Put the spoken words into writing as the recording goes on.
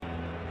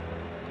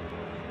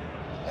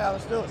Yeah,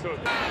 let's do it.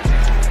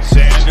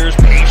 Sanders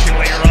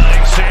patiently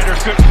running.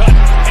 Sanders good cut.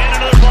 And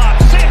another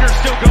block. Sanders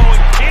still going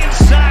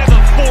inside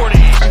the 40.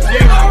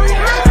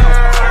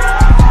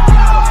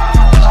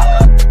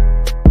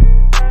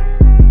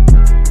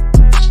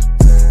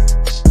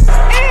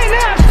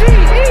 NFC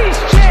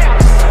East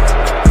champs,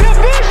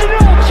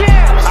 divisional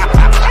champs,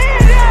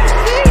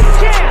 NFC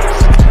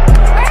champs,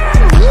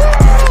 and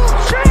world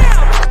champs.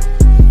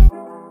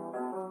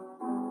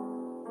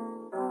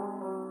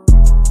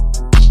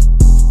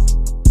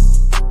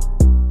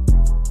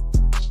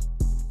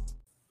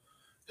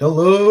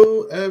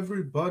 Hello,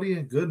 everybody,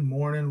 and good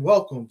morning.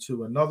 Welcome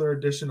to another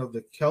edition of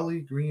the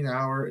Kelly Green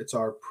Hour. It's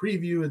our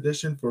preview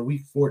edition for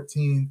Week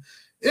 14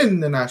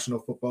 in the National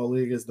Football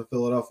League as the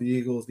Philadelphia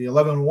Eagles, the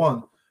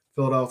 11-1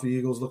 Philadelphia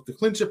Eagles, look to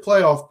clinch a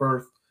playoff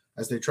berth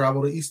as they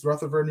travel to East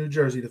Rutherford, New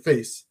Jersey to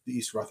face the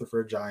East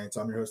Rutherford Giants.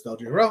 I'm your host,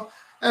 LJ Harrell,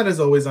 and as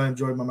always, I am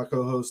joined by my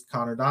co-host,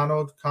 Connor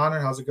Donald. Connor,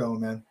 how's it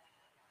going, man?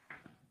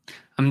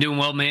 I'm doing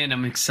well, man.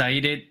 I'm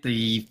excited.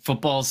 The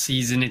football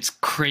season, it's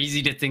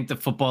crazy to think the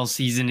football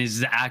season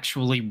is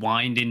actually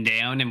winding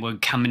down and we're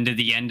coming to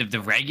the end of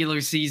the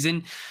regular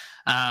season.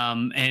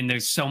 And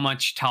there's so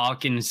much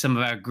talk in some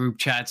of our group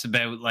chats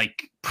about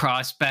like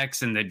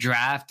prospects and the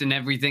draft and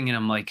everything. And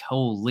I'm like,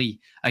 holy,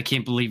 I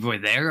can't believe we're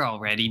there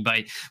already.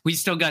 But we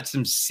still got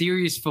some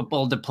serious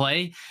football to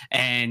play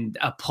and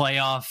a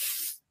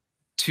playoff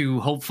to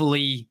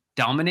hopefully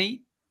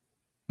dominate,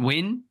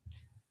 win,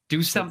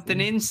 do something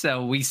in.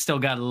 So we still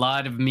got a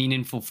lot of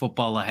meaningful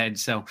football ahead.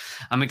 So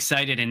I'm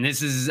excited. And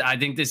I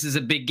think this is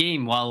a big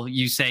game. While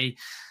you say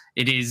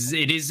it is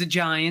the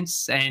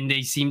Giants and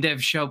they seem to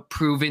have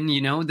proven,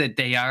 that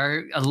they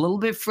are a little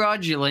bit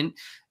fraudulent.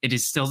 It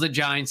is still the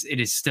Giants. It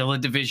is still a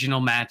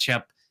divisional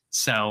matchup.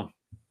 So.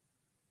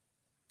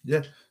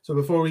 Yeah. So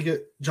before we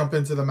jump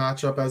into the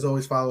matchup, as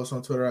always, follow us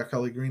on Twitter at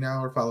Kelly Green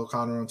Hour. Follow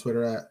Connor on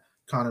Twitter at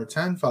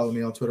Connor10. Follow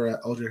me on Twitter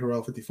at LJ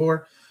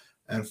Harrell54.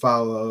 And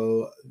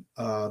follow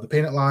the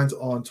Painted Lines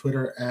on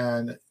Twitter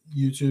and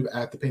YouTube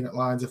at the Painted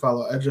Lines. And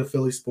follow Edge of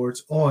Philly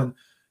Sports on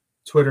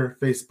Twitter,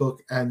 Facebook,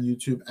 and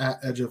YouTube at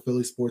Edge of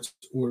Philly Sports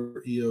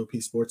or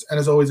EOP Sports. And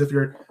as always, if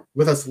you're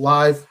with us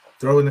live,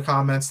 throw in the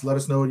comments. Let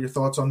us know your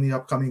thoughts on the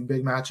upcoming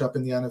big matchup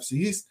in the NFC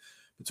East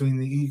between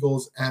the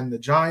Eagles and the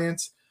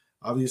Giants.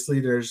 Obviously,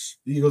 this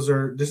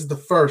is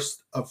the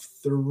first of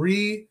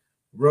 3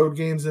 road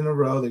games in a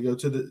row.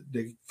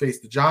 They face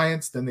the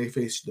Giants, then they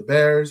face the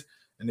Bears,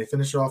 and they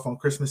finish it off on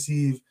Christmas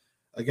Eve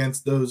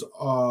against those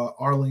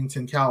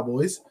Arlington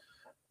Cowboys.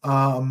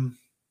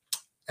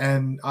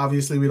 And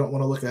obviously, we don't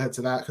want to look ahead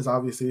to that because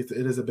obviously it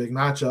is a big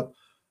matchup.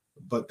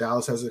 But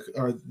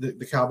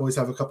the Cowboys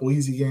have a couple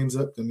easy games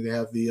up. I mean, they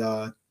have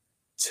the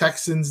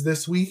Texans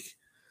this week.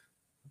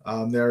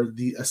 They're a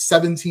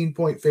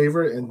 17-point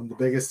favorite and the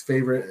biggest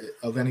favorite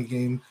of any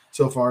game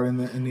so far in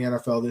the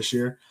NFL this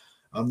year.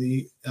 And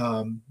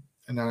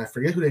then I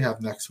forget who they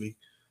have next week,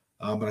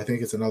 but I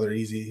think it's another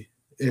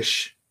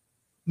easy-ish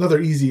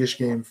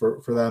game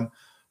for them.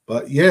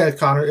 But yeah,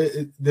 Connor,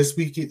 this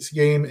week's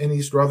game in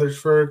East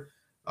Rutherford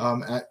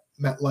at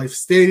MetLife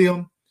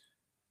Stadium.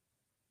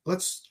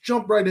 Let's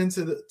jump right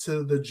into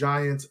the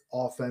Giants'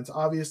 offense.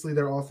 Obviously,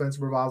 their offense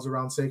revolves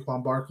around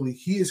Saquon Barkley.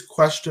 He is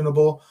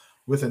questionable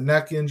with a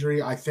neck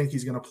injury. I think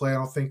he's going to play. I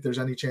don't think there's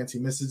any chance he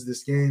misses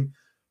this game.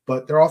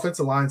 But their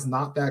offensive line's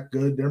not that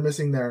good. They're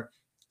missing their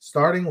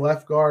starting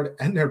left guard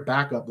and their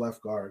backup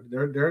left guard.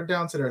 They're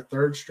down to their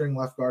third string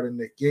left guard in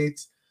Nick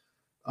Gates.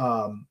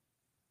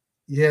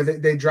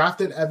 They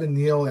drafted Evan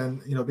Neal,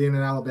 and being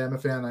an Alabama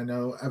fan, I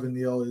know Evan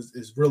Neal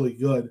is really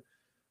good,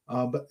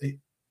 but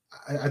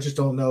I just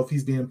don't know if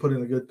he's being put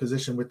in a good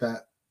position with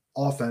that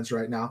offense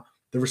right now.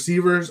 The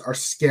receivers are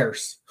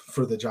scarce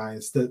for the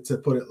Giants,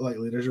 to put it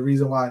lightly. There's a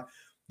reason why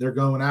they're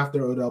going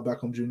after Odell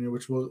Beckham Jr.,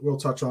 which we'll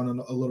touch on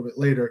a little bit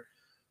later.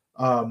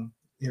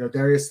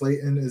 Darius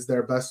Slayton is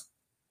their best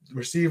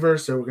receiver,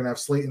 so we're going to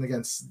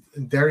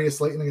have Darius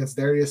Slayton against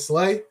Darius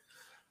Slay.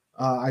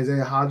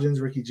 Isaiah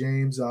Hodgins, Ricky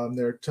James,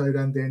 their tight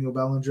end Daniel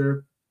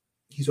Bellinger,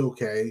 he's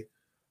okay.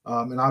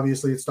 And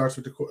obviously it starts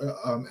with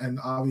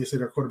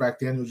their quarterback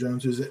Daniel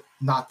Jones, who's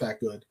not that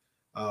good.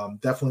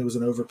 Definitely was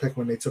an overpick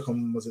when they took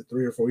him, was it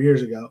 3 or 4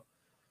 years ago?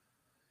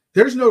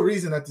 There's no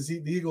reason that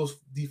the Eagles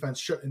defense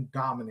shouldn't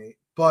dominate,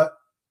 but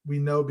we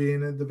know being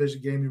in a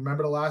division game, you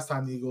remember the last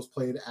time the Eagles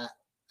played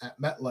at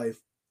MetLife,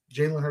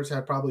 Jalen Hurts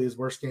had probably his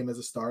worst game as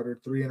a starter,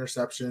 3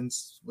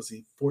 interceptions. Was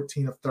he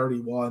 14 of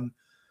 31?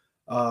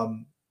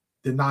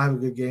 Did not have a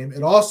good game.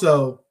 It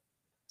also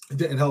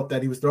didn't help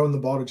that he was throwing the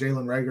ball to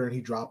Jalen Reagor and he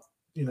dropped,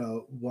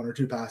 1 or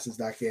 2 passes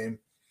that game.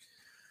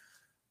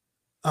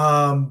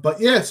 But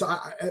yeah,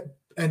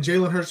 and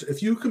Jalen Hurts,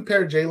 if you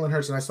compare Jalen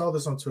Hurts, and I saw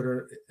this on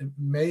Twitter, it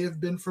may have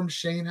been from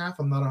Shane Half.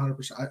 I'm not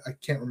 100%. I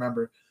can't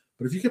remember.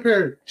 But if you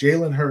compare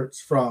Jalen Hurts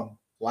from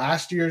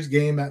last year's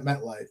game at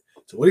MetLife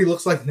to what he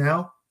looks like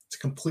now, it's a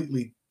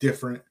completely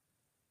different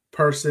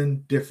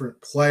person,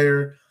 different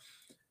player.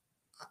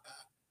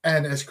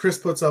 And as Chris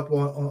puts up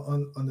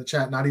on the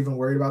chat, not even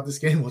worried about this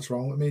game. What's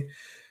wrong with me?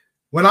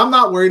 When I'm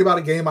not worried about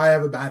a game, I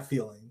have a bad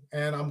feeling.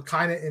 and I'm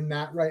kind of in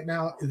that right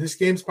now. This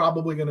game's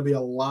probably going to be a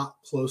lot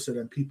closer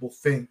than people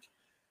think,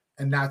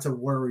 and that's a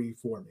worry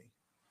for me.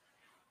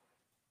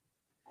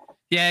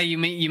 Yeah, you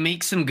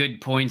make some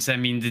good points. I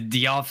mean,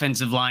 the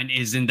offensive line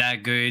isn't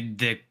that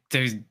good.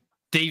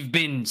 They've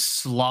been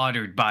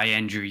slaughtered by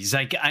injuries.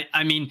 Like,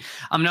 I mean,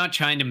 I'm not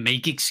trying to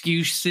make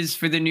excuses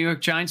for the New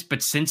York Giants,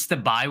 but since the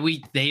bye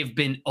week, they have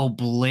been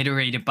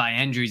obliterated by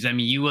injuries. I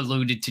mean, you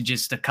alluded to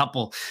just a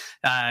couple.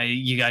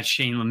 You got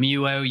Shane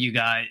Lemieux, you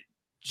got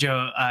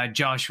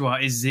Joshua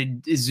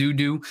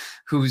Izudu,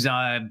 who's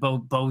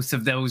both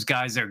of those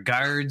guys are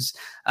guards.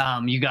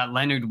 You got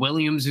Leonard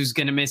Williams, who's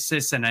going to miss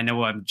this, and I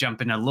know I'm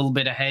jumping a little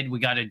bit ahead. We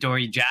got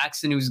Adoree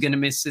Jackson, who's going to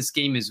miss this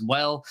game as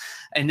well.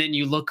 And then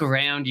you look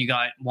around, you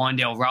got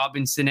Wan'Dale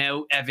Robinson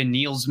out. Evan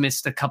Neal's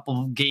missed a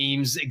couple of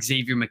games.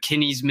 Xavier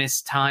McKinney's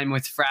missed time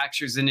with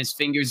fractures in his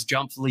fingers.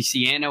 John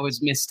Feliciano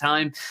has missed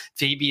time.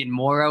 Fabian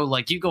Morrow.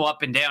 Like, you go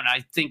up and down.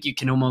 I think you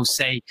can almost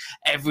say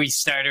every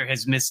starter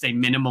has missed a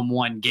minimum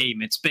one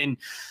game. It's been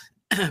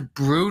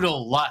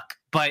brutal luck,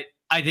 but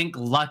I think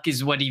luck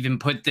is what even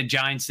put the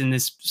Giants in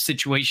this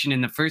situation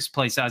in the first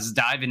place. I was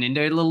diving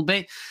into it a little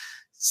bit.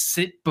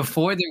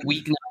 Before their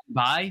week 9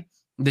 bye,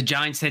 the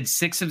Giants had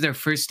 6 of their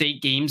first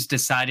 8 games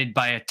decided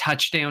by a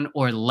touchdown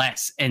or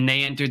less, and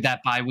they entered that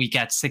bye week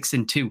at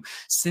 6-2.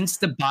 Since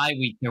the bye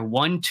week, they're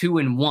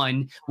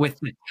 1-2-1, with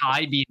the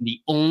tie being the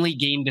only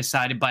game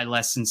decided by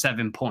less than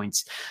 7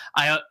 points.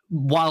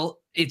 While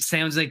it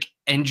sounds like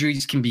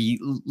injuries can be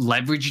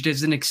leveraged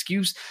as an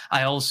excuse,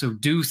 I also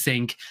do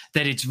think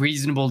that it's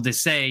reasonable to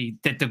say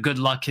that the good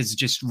luck has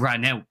just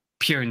run out,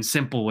 pure and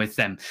simple, with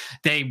them.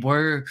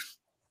 Are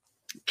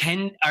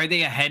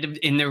they ahead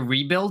in their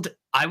rebuild?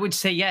 I would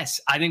say yes.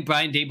 I think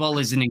Brian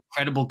Daboll is an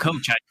incredible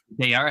coach.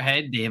 They are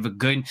ahead. They have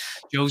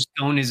Joe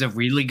Stone is a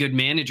really good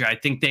manager. I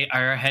think they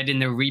are ahead in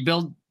their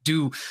rebuild.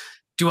 Do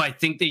I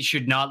think they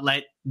should not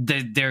let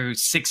their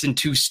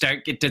 6-2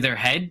 start get to their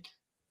head?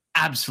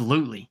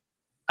 Absolutely.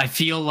 I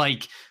feel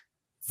like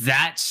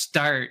that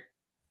start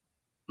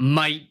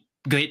might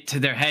get to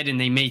their head, and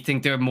they may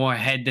think they're more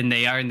ahead than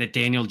they are, and that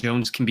Daniel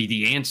Jones can be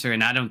the answer.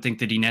 And I don't think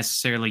that he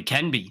necessarily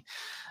can be.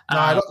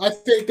 No, I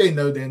think they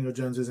know Daniel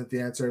Jones isn't the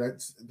answer.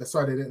 That's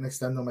why they didn't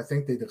extend him. I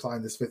think they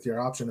declined this 5th-year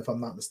option, if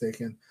I'm not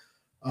mistaken.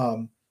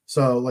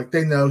 So, like,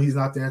 they know he's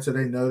not the answer.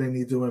 They know they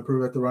need to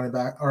improve at the running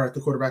back or at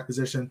the quarterback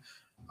position.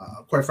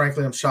 Quite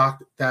frankly, I'm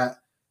shocked that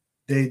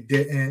they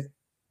didn't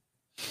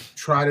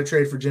try to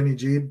trade for Jimmy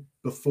G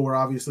before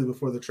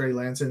the Trey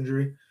Lance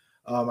injury.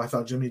 I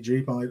thought Jimmy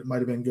G might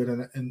have been good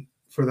in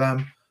for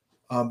them.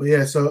 But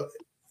yeah, so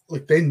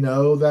like, they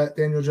know that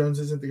Daniel Jones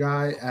isn't the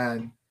guy,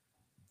 and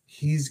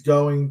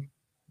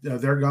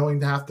they're going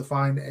to have to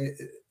find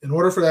in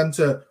order for them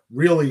to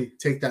really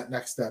take that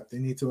next step, they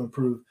need to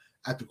improve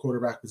at the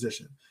quarterback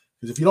position.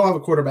 Because if you don't have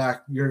a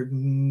quarterback, you're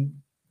 9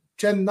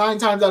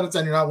 times out of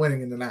 10, you're not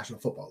winning in the National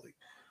Football League,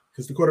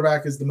 because the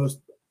quarterback is the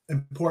most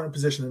important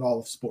position in all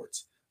of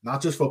sports,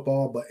 not just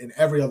football, but in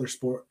every other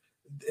sport.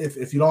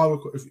 If you don't have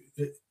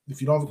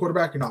a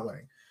quarterback, you're not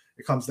winning.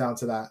 It comes down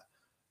to that.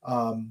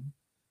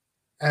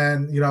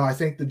 And I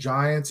think the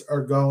Giants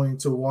are going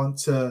to want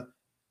to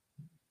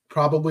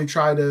probably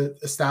try to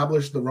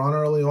establish the run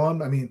early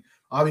on. I mean,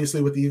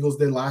 obviously, what the Eagles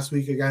did last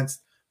week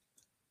against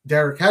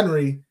Derrick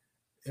Henry,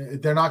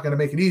 they're not going to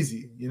make it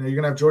easy. You're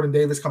going to have Jordan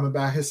Davis coming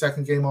back, his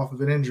 2nd game off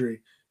of an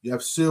injury. You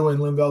have Sue and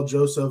Linval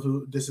Joseph,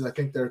 who this is, I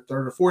think, their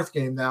 3rd or 4th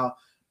game now.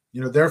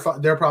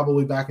 They're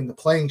probably back into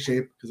playing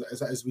shape,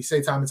 because as we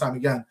say time and time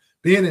again,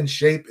 being in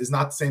shape is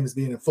not the same as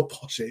being in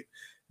football shape.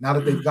 Now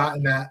that they've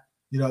gotten that,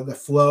 the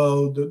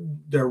flow,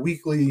 their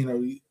weekly,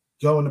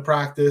 going to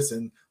practice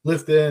and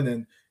lifting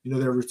and,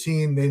 their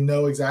routine, they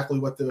know exactly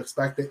what to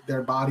expect.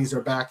 Their bodies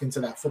are back into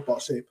that football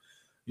shape.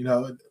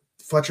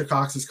 Fletcher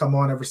Cox has come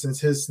on ever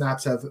since his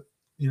snaps have,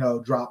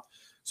 dropped.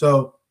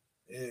 So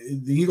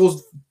the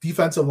Eagles'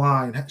 defensive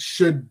line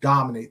should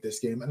dominate this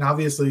game. And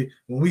obviously,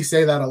 when we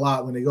say that a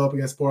lot, when they go up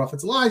against poor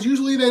offensive lines,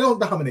 usually they don't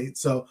dominate.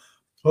 So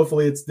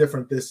hopefully it's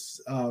different this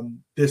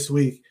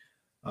week.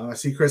 I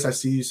see, Chris, I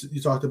see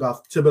you talked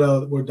about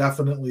Thibodeau. We're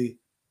definitely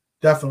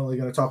going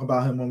to talk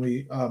about him when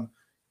we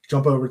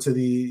jump over to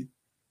the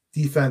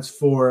defense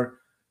for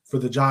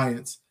the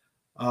Giants.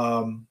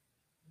 I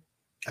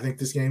think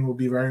this game will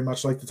be very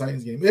much like the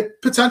Titans game. It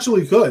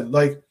potentially could.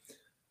 Like,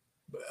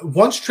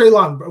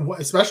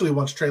 especially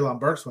once Treylon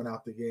Burks went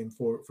out the game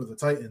for the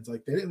Titans,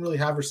 like, they didn't really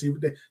have receiver.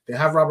 They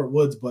have Robert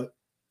Woods, but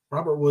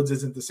Robert Woods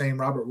isn't the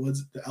same Robert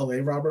Woods, the LA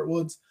Robert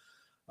Woods.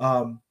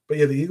 But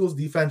yeah, the Eagles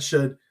defense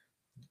should,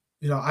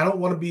 I don't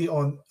want to be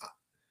on.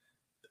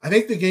 I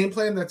think the game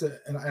plan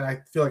and I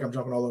feel like I'm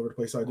jumping all over the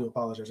place, so I do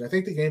apologize. I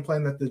think the game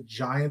plan that the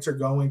Giants are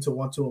going to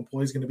want to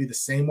employ is going to be the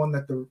same one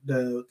that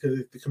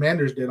the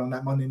Commanders did on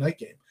that Monday night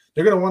game.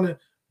 They're going to want to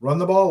run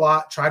the ball a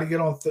lot, try to get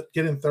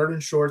in 3rd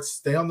and shorts,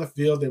 stay on the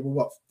field. They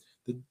were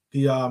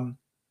the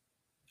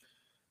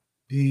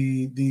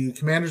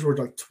Commanders were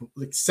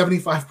like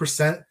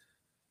 75%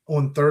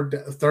 on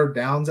third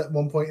downs at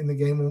one point in the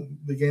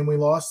game we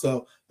lost.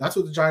 So that's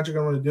what the Giants are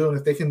going to do. And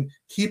if they can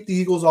keep the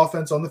Eagles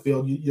offense on the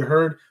field, you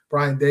heard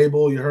Brian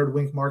Daboll, you heard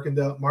Wink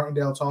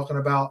Martindale talking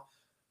about,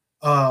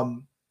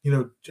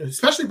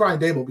 especially Brian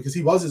Daboll, because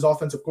he was his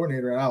offensive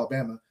coordinator at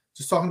Alabama,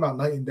 just talking about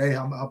night and day,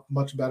 how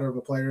much better of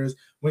a player is.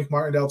 Wink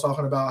Martindale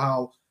talking about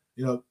how,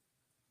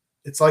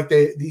 it's like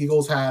the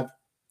Eagles have,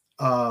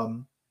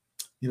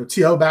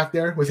 T.O. back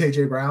there with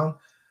A.J. Brown.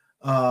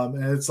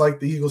 And it's like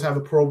the Eagles have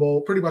a Pro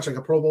Bowl, pretty much like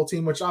a Pro Bowl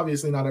team, which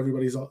obviously not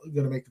everybody's going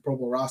to make the Pro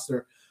Bowl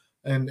roster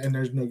and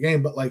there's no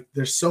game, but like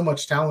there's so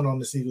much talent on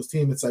this Eagles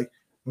team. It's like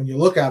when you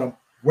look at them,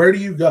 where do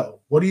you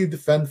go? What do you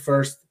defend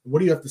first? What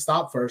do you have to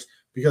stop first?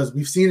 Because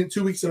we've seen it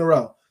 2 weeks in a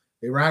row.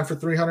 They ran for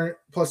 300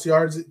 plus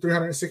yards,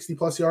 360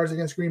 plus yards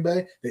against Green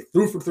Bay. They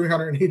threw for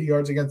 380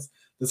 yards against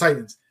the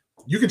Titans.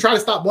 You can try to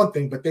stop one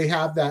thing, but they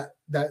have that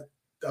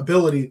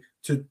ability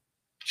to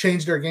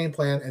change their game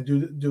plan and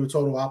do a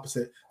total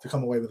opposite to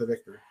come away with a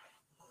victory.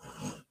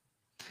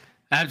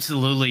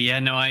 Absolutely. Yeah,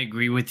 no, I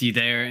agree with you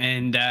there.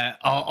 And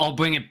I'll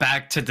bring it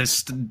back to the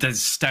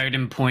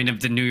starting point of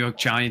the New York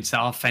Giants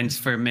offense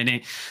for a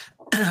minute.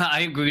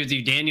 I agree with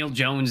you. Daniel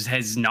Jones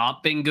has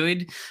not been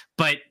good,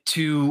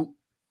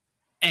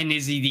 and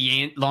is he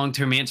the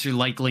long-term answer?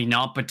 Likely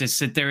not. But to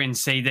sit there and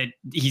say that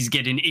he's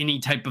getting any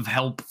type of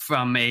help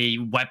from a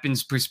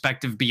weapons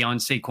perspective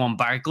beyond Saquon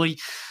Barkley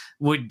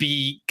would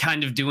be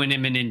kind of doing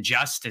him an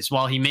injustice.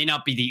 While he may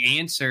not be the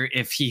answer,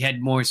 if he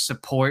had more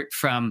support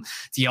from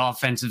the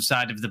offensive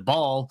side of the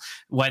ball,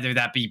 whether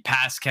that be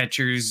pass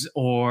catchers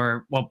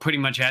or, well, pretty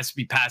much has to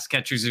be pass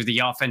catchers or the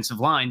offensive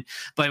line,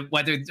 but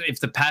if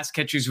the pass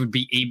catchers would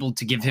be able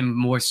to give him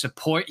more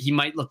support, he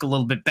might look a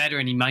little bit better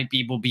and he might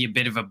be able to be a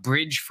bit of a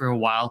bridge for a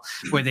while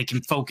where they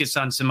can focus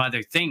on some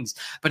other things.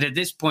 But at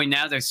this point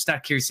now they're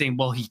stuck here saying,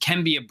 well, he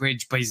can be a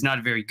bridge, but he's not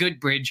a very good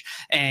bridge.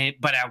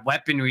 But our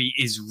weaponry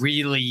is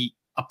really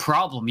a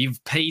problem.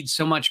 You've paid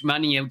so much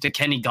money out to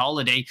Kenny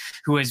Golladay,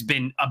 who has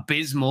been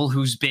abysmal,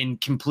 who's been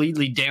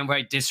completely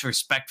downright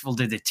disrespectful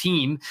to the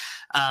team.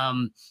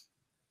 And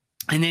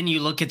then you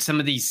look at some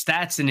of these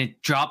stats and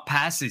it drop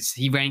passes.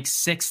 He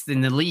ranks 6th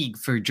in the league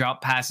for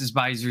drop passes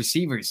by his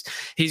receivers.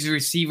 His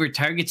receiver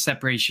target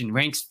separation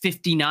ranks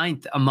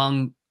 59th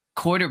among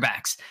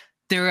quarterbacks.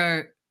 There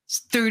are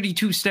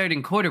 32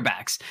 starting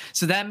quarterbacks.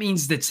 So that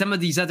means that some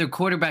of these other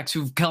quarterbacks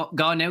who've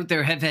gone out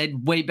there have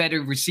had way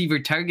better receiver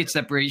target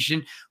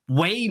separation.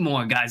 Way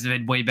more guys have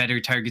had way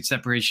better target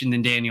separation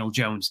than Daniel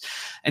Jones.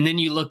 And then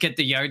you look at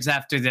the yards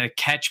after the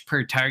catch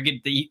per target,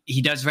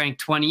 he does rank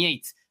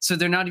 28th. So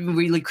they're not even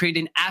really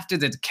creating after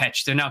the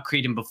catch. They're not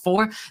creating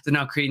before. They're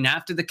not creating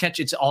after the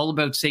catch. It's all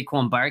about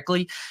Saquon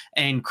Barkley.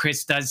 And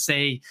Chris does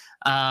say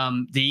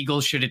the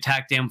Eagles should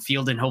attack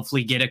downfield and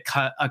hopefully get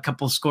a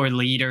couple score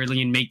lead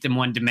early and make them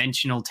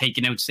one-dimensional,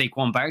 taking out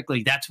Saquon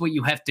Barkley. That's what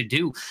you have to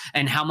do.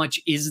 And how much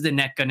is the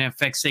net going to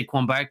affect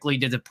Saquon Barkley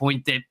to the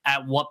point that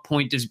at what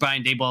point does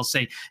Brian Daboll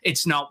say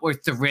it's not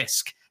worth the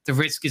risk? The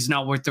risk is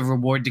not worth the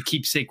reward to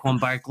keep Saquon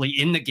Barkley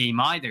in the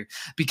game either,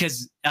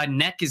 because a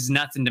neck is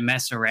nothing to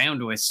mess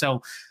around with.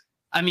 So,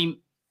 I mean,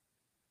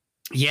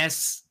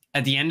 yes,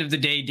 at the end of the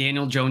day,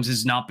 Daniel Jones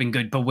has not been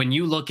good. But when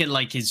you look at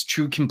like his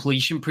true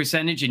completion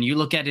percentage and you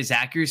look at his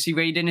accuracy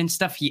rating and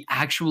stuff, he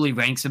actually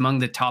ranks among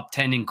the top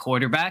 10 in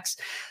quarterbacks.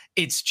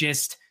 It's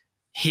just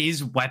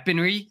his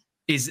weaponry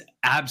is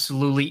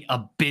absolutely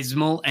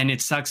abysmal, and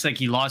it sucks. Like,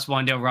 he lost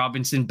Wan'Dale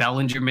Robinson.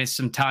 Bellinger missed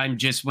some time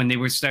just when they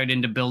were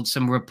starting to build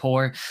some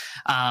rapport.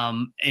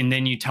 And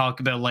then you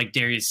talk about like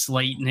Darius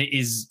Slayton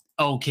is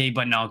okay,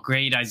 but not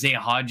great. Isaiah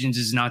Hodgins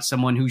is not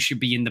someone who should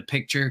be in the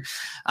picture.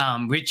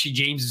 Richie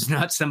James is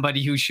not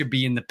somebody who should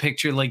be in the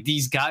picture. Like,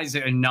 these guys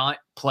are not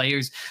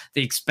players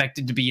they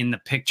expected to be in the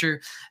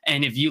picture.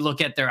 And if you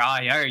look at their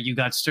IR, you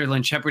got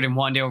Sterling Shepard and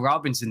Wan'Dale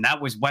Robinson.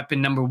 That was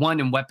weapon number 1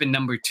 and weapon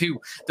number 2.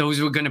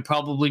 Those were going to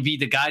probably be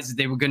the guys that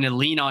they were going to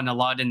lean on a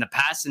lot in the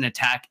passing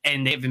attack,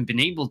 and they haven't been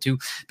able to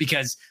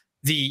because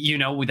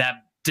that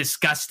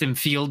disgusting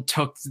field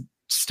took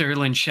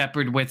Sterling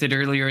Shepard with it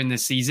earlier in the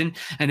season.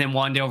 And then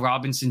Wan'Dale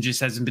Robinson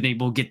just hasn't been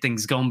able to get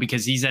things going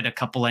because he's had a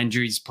couple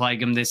injuries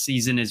plague him this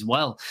season as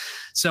well.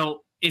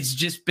 So it's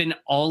just been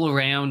all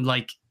around,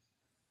 like,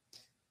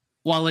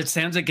 while it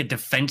sounds like a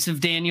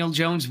defensive Daniel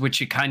Jones,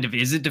 which it kind of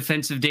is a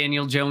defensive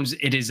Daniel Jones,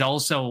 it is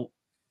also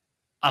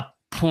a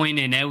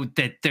pointing out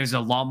that there's a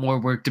lot more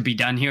work to be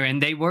done here.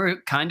 And they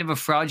were kind of a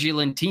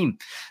fraudulent team.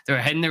 They're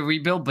ahead in their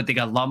rebuild, but they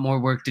got a lot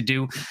more work to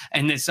do.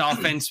 And this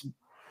offense,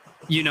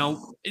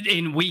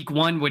 in week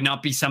 1 would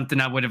not be something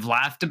I would have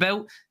laughed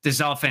about. This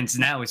offense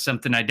now is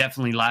something I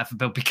definitely laugh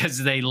about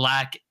because they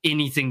lack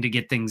anything to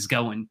get things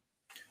going.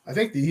 I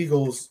think the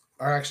Eagles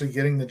are actually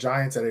getting the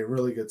Giants at a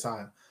really good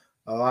time.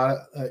 A lot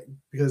of,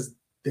 because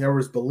there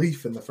was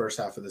belief in the first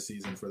half of the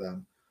season for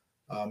them.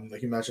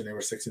 Like you mentioned, they were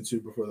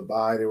 6-2 before the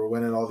bye. They were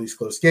winning all these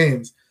close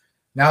games.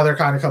 Now they're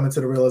kind of coming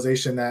to the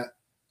realization that,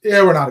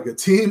 we're not a good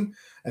team.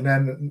 And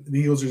then the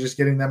Eagles are just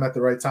getting them at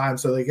the right time.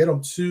 So they get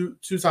them two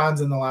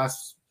times in the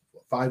last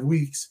 5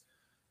 weeks.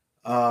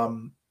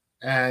 And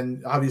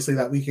And obviously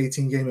that week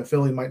 18 game in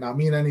Philly might not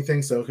mean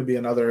anything. So it could be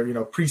another,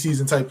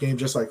 preseason type game,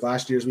 just like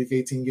last year's week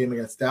 18 game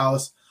against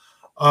Dallas.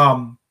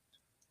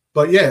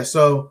 But yeah,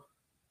 so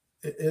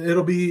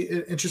it'll be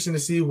interesting to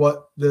see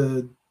what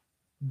the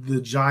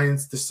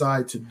Giants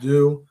decide to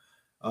do.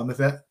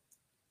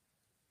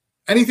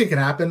 Anything can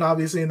happen,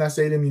 obviously, in that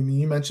stadium.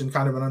 You mentioned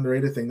kind of an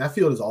underrated thing. That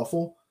field is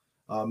awful.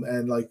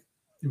 And like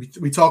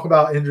we talk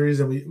about injuries,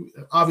 and we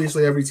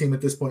obviously every team at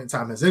this point in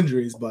time has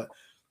injuries, but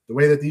the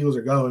way that the Eagles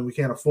are going, we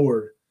can't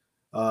afford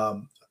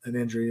an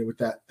injury with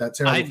that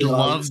terrible. I'd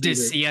love to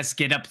see us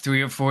get up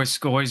 3 or 4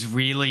 scores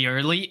really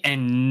early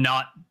and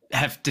not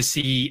have to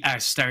see our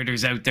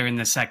starters out there in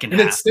the second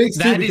half. It stinks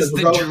too, that is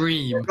the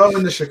dream. We're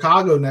going to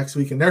Chicago next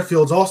week, and their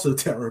field's also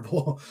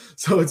terrible.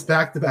 So it's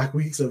back-to-back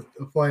weeks of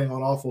playing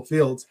on awful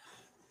fields.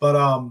 But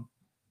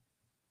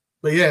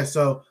yeah,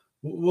 so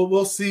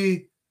we'll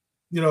see.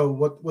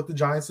 What the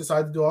Giants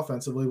decide to do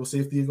offensively. We'll see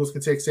if the Eagles can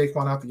take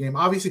Saquon out the game.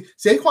 Obviously,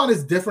 Saquon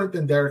is different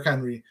than Derrick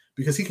Henry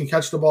because he can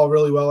catch the ball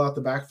really well out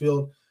the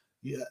backfield.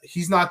 Yeah,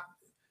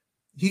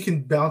 he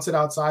can bounce it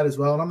outside as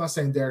well. And I'm not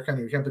saying Derrick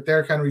Henry can, but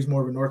Derrick Henry's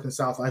more of a north and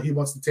south. He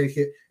wants to take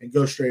it and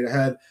go straight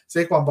ahead.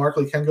 Saquon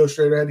Barkley can go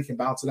straight ahead. He can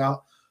bounce it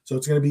out. So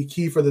it's going to be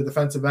key for the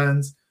defensive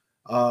ends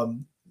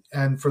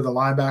and for the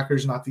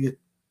linebackers not to get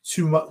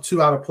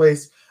too out of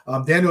place.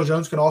 Daniel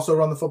Jones can also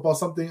run the football,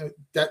 something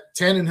that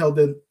Tannehill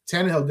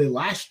did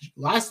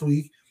last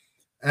week,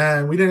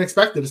 and we didn't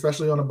expect it,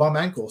 especially on a bum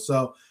ankle.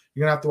 So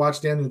you're gonna have to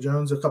watch Daniel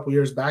Jones. A couple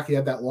years back, he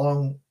had that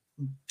long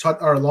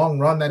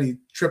run that he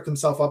tripped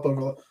himself up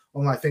over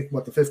on, I think,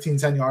 the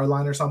 15-10 yard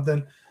line or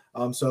something.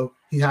 So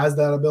he has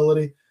that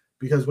ability,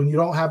 because when you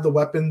don't have the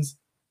weapons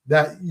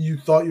that you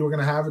thought you were going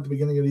to have at the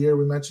beginning of the year,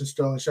 we mentioned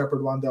Sterling Shepard,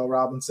 Wan'Dale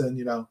Robinson.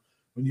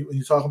 When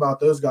you talk about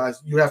those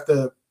guys, you have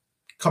to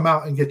come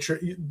out and get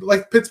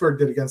like Pittsburgh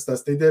did against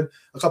us. They did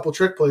a couple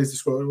trick plays to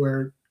score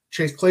where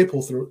Chase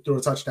Claypool threw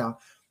a touchdown.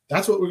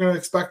 That's what we're going to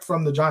expect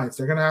from the Giants.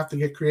 They're going to have to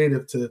get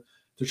creative to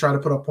try to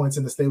put up points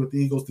and to stay with the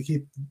Eagles, to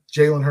keep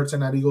Jalen Hurts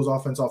and that Eagles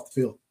offense off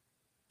the field.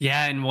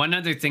 Yeah, and one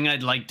other thing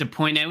I'd like to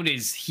point out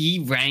is he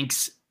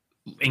ranks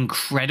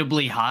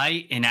incredibly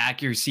high in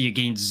accuracy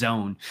against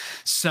zone.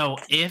 So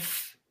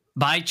if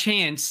by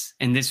chance,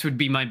 and this would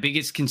be my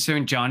biggest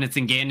concern,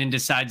 Jonathan Gannon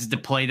decides to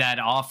play that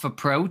off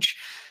approach,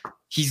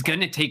 he's going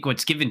to take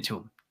what's given to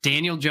him.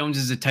 Daniel Jones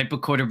is the type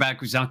of quarterback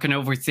who's not going to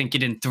overthink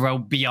it and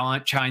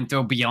try and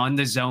throw beyond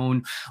the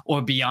zone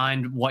or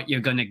beyond what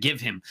you're going to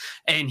give him.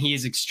 And he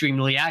is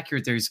extremely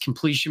accurate. His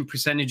completion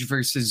percentage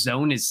versus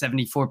zone is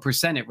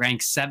 74%. It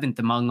ranks 7th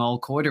among all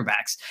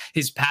quarterbacks.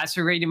 His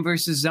passer rating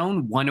versus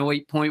zone,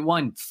 108.1,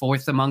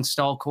 4th amongst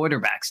all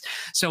quarterbacks.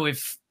 So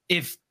if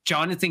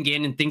Jonathan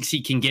Gannon thinks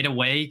he can get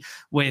away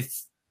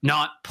with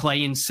not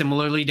playing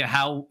similarly to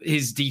how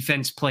his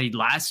defense played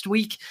last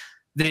week,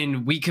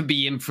 then we could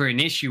be in for an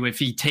issue if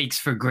he takes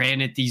for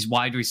granted these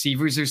wide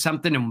receivers or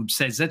something and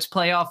says, let's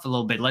play off a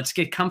little bit, let's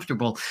get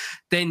comfortable.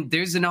 Then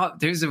there's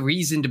a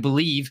reason to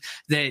believe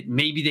that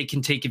maybe they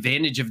can take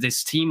advantage of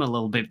this team a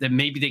little bit, that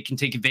maybe they can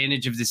take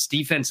advantage of this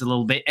defense a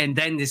little bit. And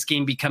then this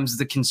game becomes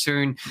the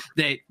concern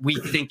that we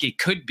think it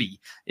could be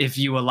if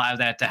you allow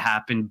that to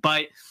happen.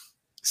 But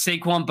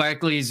Saquon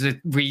Barkley is the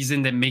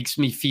reason that makes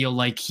me feel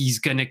like he's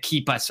going to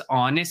keep us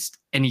honest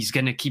and he's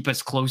going to keep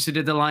us closer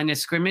to the line of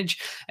scrimmage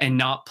and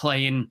not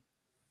playing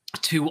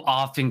too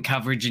off in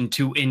coverage and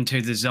too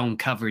into the zone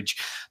coverage.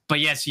 But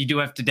yes, you do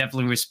have to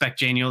definitely respect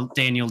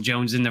Daniel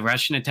Jones in the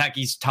rushing attack.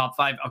 He's top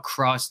 5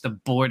 across the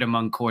board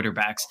among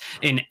quarterbacks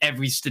in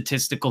every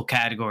statistical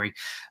category,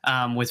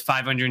 with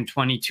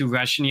 522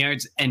 rushing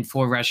yards and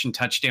 4 rushing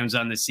touchdowns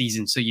on the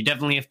season. So you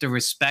definitely have to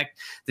respect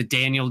that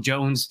Daniel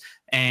Jones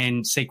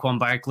and Saquon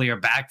Barkley are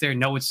back there.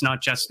 No, it's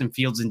not Justin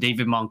Fields and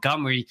David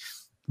Montgomery,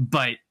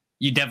 but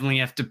you definitely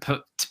have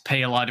to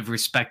pay a lot of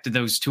respect to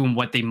those two and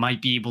what they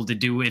might be able to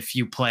do if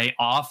you play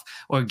off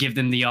or give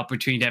them the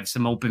opportunity to have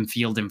some open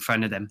field in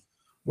front of them.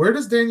 Where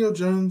does Daniel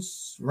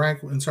Jones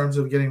rank in terms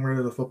of getting rid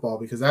of the football?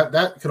 Because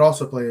that could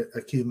also play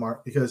a key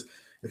mark, because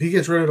if he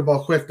gets rid of the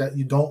ball quick, that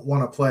you don't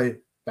want to play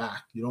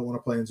back. You don't want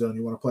to play in zone.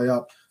 You want to play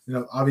up.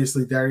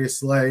 Obviously Darius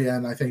Slay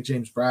and I think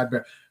James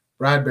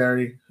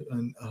Bradbury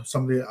and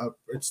somebody.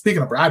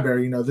 Speaking of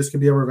Bradbury, this could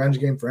be a revenge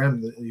game for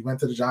him. He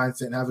went to the Giants,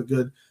 didn't have a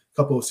good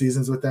couple of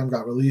seasons with them,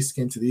 got released,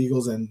 came to the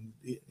Eagles, and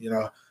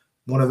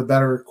one of the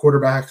better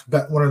quarterbacks,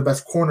 one of the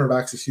best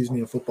cornerbacks,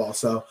 in football.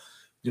 So,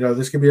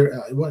 this could be.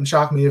 It wouldn't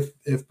shock me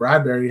if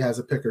Bradbury has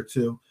a pick or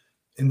two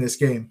in this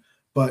game.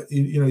 But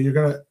you're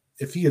gonna,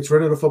 if he gets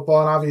rid of the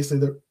football, and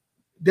obviously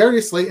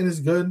Darius Slayton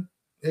is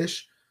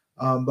good-ish.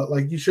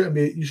 But you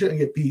shouldn't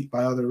get beat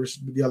by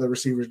the other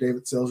receivers,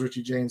 David Sills,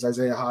 Richie James,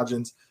 Isaiah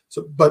Hodgins.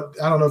 So, but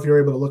I don't know if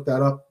you're able to look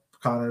that up,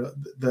 Connor,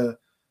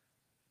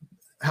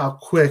 how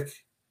quick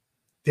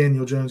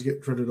Daniel Jones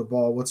gets rid of the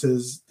ball. What's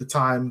the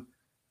time?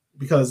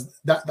 Because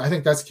I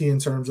think that's key in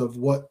terms of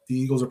what the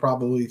Eagles are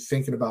probably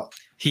thinking about.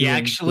 He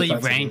actually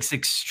ranks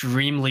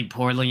extremely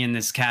poorly in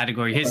this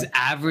category. His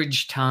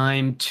average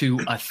time to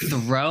a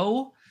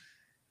throw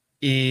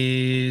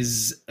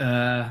is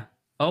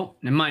Oh,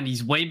 never mind.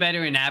 He's way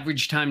better in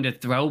average time to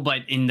throw, but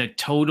in the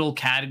total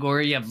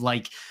category of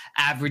like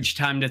average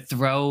time to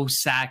throw,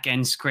 sack,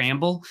 and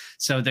scramble.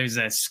 So there's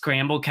a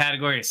scramble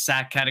category, a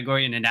sack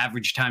category, and an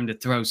average time to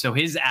throw. So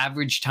his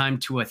average time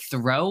to a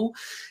throw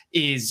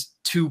is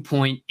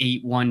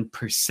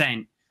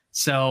 2.81%.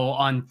 So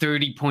on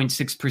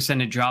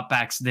 30.6% of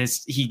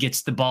dropbacks, he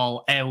gets the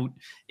ball out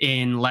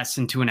in less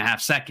than 2.5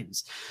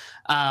 seconds.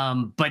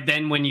 But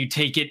then when you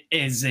take it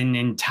as an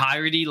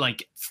entirety,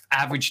 like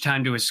average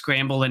time to a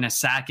scramble and a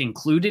sack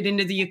included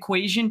into the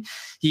equation,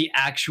 he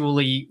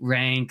actually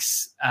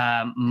ranks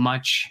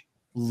much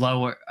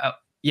lower.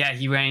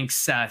 He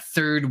ranks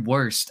third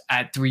worst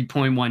at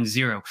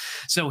 3.10.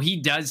 So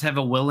he does have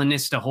a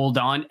willingness to hold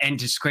on and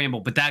to scramble,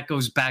 but that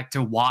goes back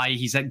to why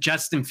he's at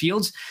Justin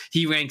Fields.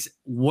 He ranks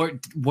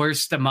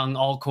worst among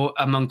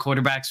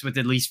quarterbacks with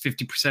at least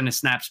 50% of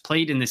snaps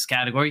played in this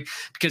category,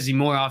 because he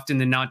more often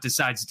than not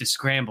decides to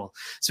scramble.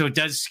 So it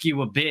does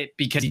skew a bit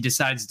because he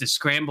decides to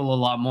scramble a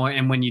lot more.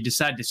 And when you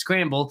decide to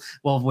scramble,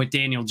 well, with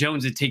Daniel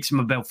Jones, it takes him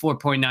about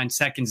 4.9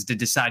 seconds to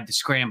decide to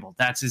scramble.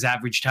 That's his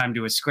average time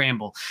to a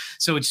scramble.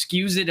 So it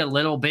skews it a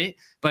little bit,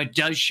 but it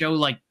does show,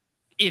 like,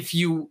 if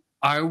you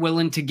are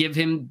willing to give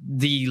him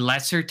the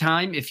lesser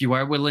time, if you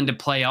are willing to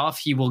play off,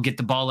 he will get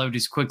the ball out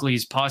as quickly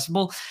as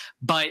possible.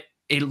 But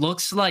it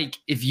looks like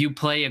if you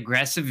play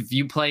aggressive, if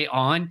you play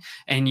on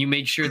and you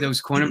make sure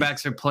those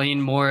cornerbacks are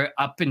playing more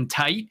up and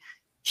tight,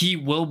 he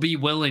will be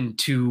willing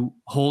to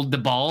hold the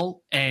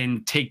ball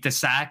and take the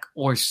sack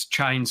or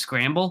try and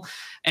scramble.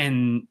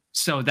 And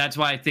so that's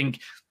why I think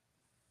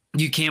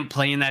you can't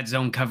play in that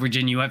zone coverage,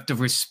 and you have to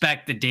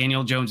respect that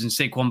Daniel Jones and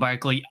Saquon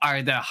Barkley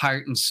are the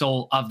heart and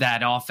soul of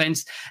that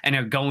offense and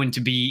are going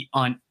to be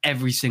on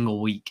every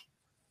single week.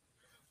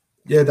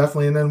 Yeah,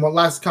 definitely. And then one of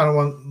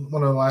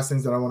the last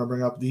things that I want to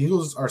bring up, the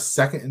Eagles are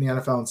second in the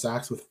NFL in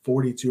sacks with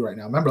 42 right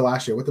now. Remember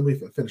last year, what did we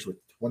finish with,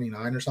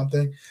 29 or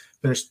something?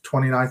 Finished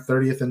 29th,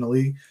 30th in the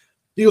league.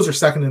 The Eagles are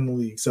second in the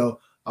league.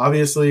 So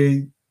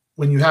obviously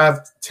when you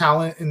have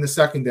talent in the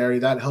secondary,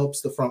 that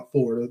helps the front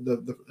four.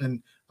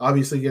 And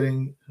obviously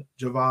getting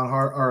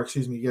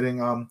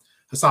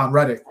Hassan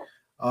Reddick.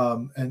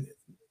 And,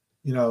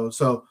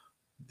 so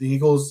the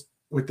Eagles,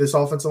 with this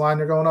offensive line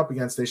they're going up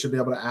against, they should be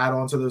able to add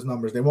on to those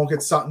numbers. They won't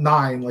get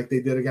 9 like they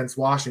did against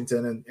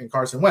Washington and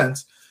Carson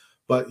Wentz,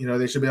 but,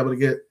 they should be able to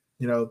get,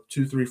 2,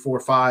 3, 4,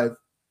 5,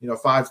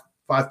 5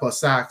 plus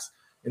sacks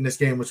in this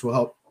game, which will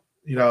help,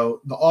 the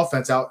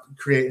offense out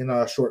create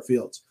in short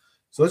fields.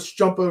 So let's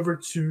jump over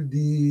to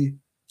the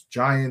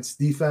Giants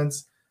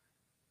defense.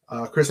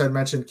 Chris had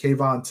mentioned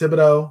Kayvon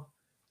Thibodeau,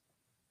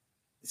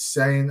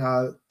 saying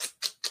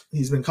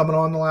he's been coming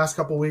on the last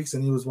couple of weeks,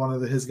 and he was one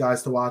of his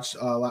guys to watch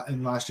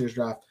in last year's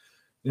draft.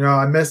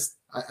 I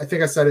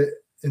think I said it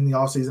in the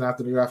offseason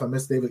after the draft, I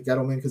missed David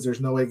Gettleman because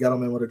there's no way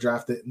Gettleman would have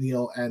drafted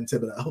Neal and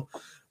Thibodeau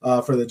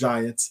for the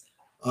Giants.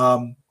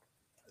 I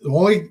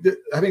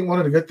think one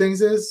of the good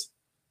things is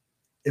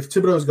if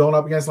Thibodeau is going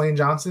up against Lane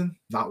Johnson,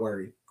 not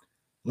worried.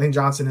 Lane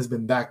Johnson has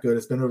been that good.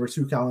 It's been over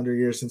 2 calendar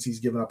years since he's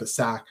given up a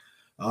sack.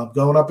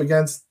 Going up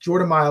against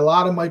Jordan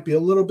Mailata might be a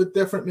little bit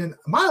different. Man,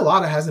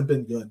 Mailata hasn't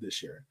been good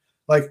this year.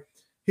 Like,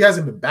 he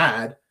hasn't been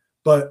bad,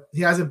 but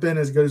he hasn't been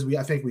as good as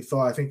I think we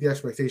thought. I think the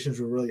expectations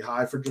were really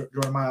high for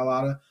Jordan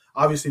Mailata.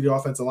 Obviously, the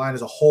offensive line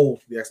as a whole,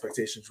 the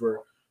expectations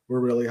were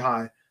really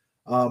high.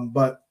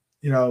 But,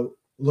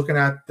 looking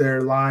at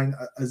their line,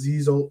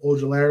 Azeez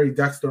Ojulari,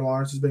 Dexter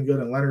Lawrence has been good,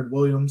 and Leonard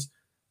Williams.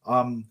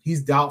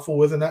 He's doubtful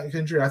with a neck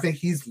injury. I think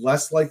he's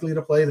less likely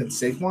to play than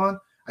Saquon.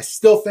 I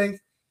still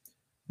think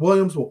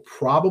Williams will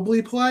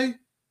probably play.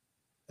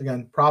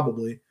 Again,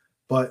 probably,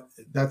 but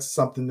that's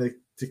something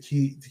to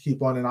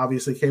keep on. And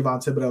obviously,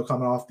 Kayvon Thibodeau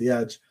coming off the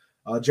edge.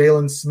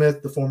 Jalen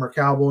Smith, the former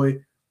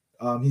Cowboy,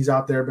 he's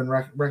out there, been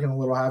wrecking a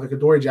little havoc.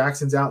 Adoree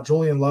Jackson's out.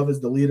 Julian Love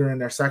is the leader in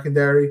their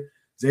secondary.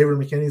 Xavier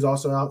McKinney's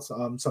also out.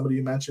 Somebody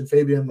you mentioned,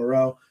 Fabian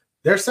Moreau.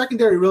 Their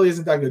secondary really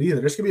isn't that good either.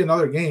 There's going to be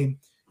another game.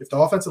 If the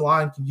offensive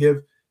line can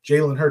give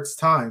Jalen Hurts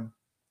time,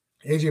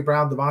 A.J.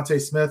 Brown,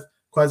 Devontae Smith,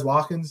 Quez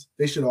Watkins,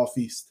 they should all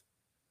feast.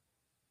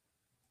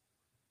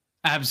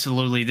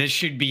 Absolutely. This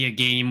should be a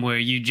game where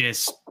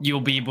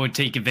you'll be able to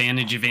take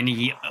advantage of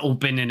any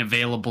open and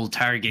available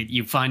target.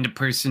 You find a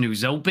person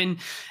who's open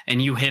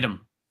and you hit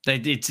them.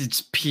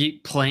 It's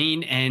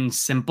plain and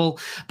simple.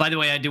 By the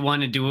way, I do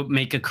want to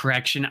make a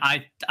correction.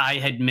 I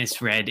had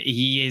misread.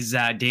 He is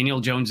Daniel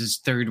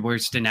Jones's third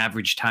worst in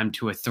average time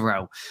to a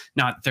throw,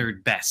 not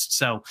third best.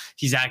 So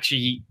he's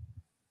actually,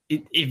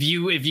 if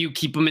you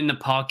keep him in the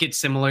pocket,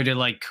 similar to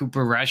like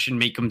Cooper Rush, and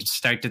make him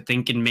start to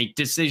think and make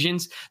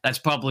decisions, that's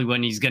probably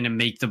when he's going to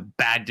make the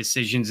bad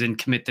decisions and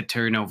commit the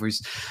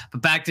turnovers.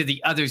 But back to the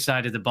other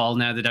side of the ball,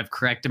 now that I've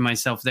corrected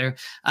myself there.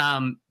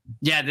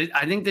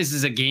 I think this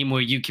is a game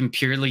where you can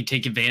purely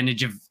take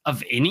advantage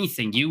of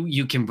anything.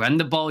 You can run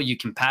the ball, you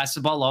can pass the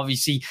ball.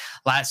 Obviously,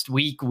 last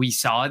week we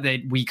saw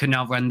that we could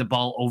not run the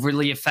ball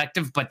overly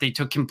effective, but they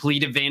took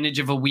complete advantage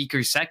of a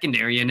weaker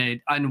secondary and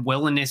an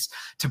unwillingness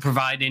to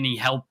provide any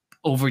help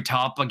over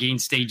top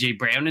against AJ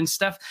Brown and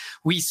stuff.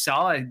 We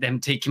saw them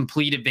take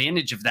complete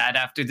advantage of that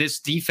after this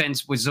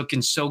defense was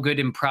looking so good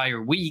in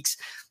prior weeks.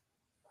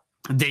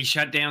 They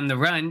shut down the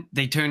run.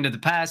 They turned to the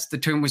pass.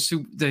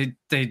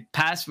 The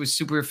pass was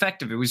super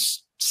effective. It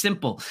was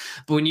simple.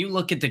 But when you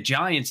look at the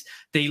Giants,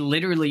 they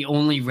literally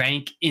only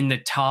rank in the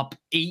top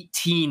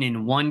 18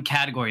 in one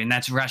category, and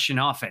that's rushing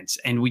offense.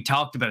 And we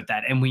talked about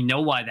that, and we know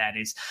why that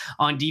is.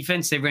 On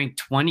defense, they rank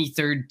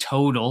 23rd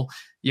total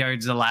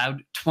yards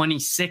allowed,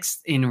 26th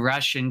in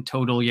rushing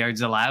total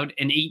yards allowed,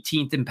 and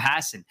 18th in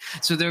passing.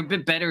 So they're a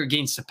bit better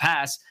against the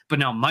pass, but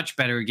not much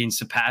better against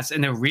the pass,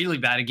 and they're really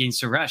bad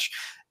against the rush.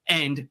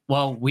 And,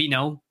 well, we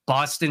know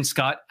Boston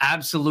Scott,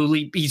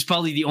 absolutely, he's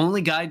probably the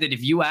only guy that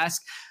if you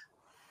ask,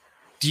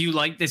 do you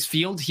like this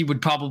field? He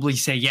would probably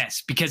say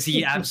yes, because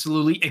he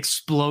absolutely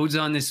explodes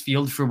on this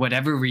field for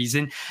whatever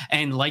reason.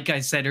 And like I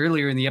said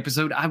earlier in the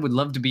episode, I would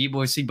love to be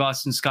able to see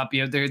Boston Scott be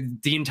out there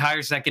the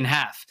entire second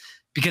half,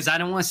 because I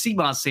don't want to see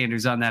Miles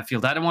Sanders on that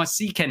field. I don't want to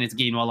see Kenneth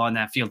Gainwell on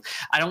that field.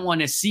 I don't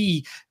want to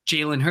see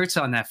Jalen Hurts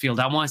on that field.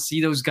 I want to see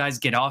those guys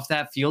get off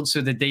that field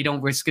so that they don't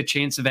risk a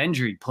chance of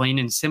injury, plain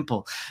and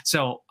simple.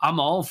 So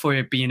I'm all for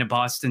it being a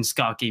Boston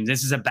Scott game.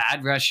 This is a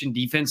bad Russian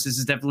defense. This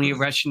is definitely a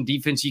Russian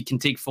defense you can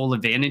take full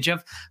advantage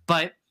of.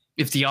 But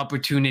if the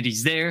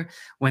opportunity's there,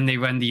 when they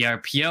run the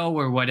RPO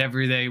or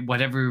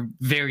whatever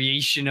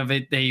variation of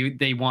it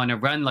they want to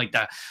run, like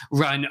the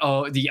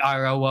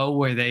ROO,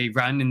 where they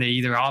run and they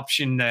either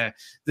option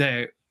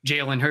the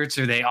Jalen Hurts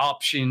or they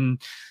option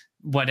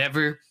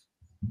whatever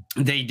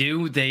they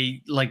do,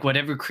 they like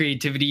whatever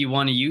creativity you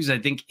want to use. I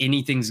think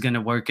anything's going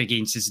to work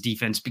against this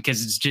defense,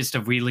 because it's just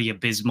a really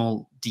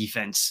abysmal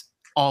defense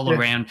all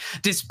around.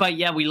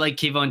 Despite, we like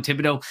Kayvon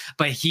Thibodeau,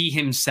 but he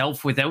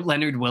himself, without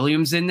Leonard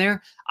Williams in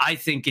there, I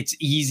think it's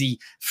easy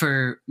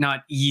for,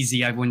 not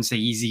easy, I wouldn't say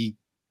easy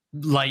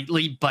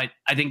lightly, but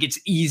I think it's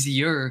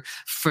easier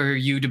for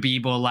you to be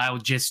able to allow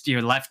just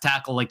your left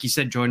tackle, like you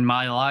said, Jordan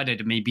Mailata,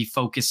 to maybe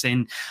focus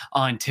in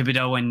on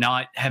Thibodeau and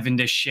not having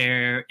to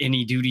share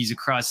any duties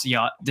across the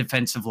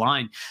defensive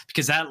line,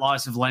 because that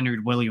loss of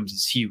Leonard Williams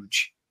is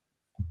huge.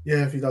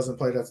 Yeah, if he doesn't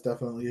play, that's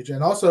definitely huge.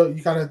 And also,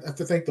 you kind of have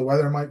to think the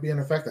weather might be in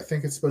effect. I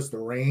think it's supposed to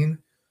rain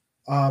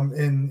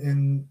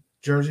in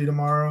Jersey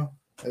tomorrow.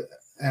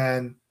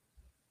 And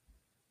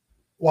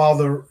while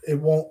it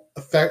won't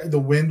affect, the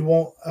wind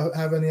won't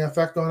have any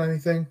effect on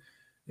anything,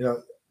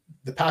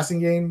 the passing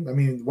game, I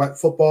mean, wet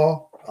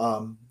football,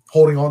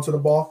 holding on to the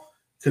ball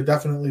could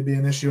definitely be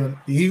an issue. And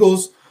the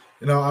Eagles,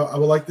 I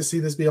would like to see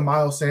this be a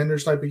Miles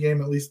Sanders type of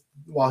game, at least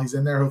while he's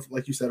in there.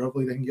 Like you said,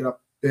 hopefully they can get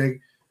up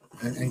big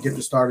and get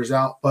the starters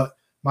out. But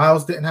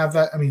Miles didn't have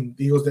that. I mean,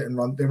 the Eagles didn't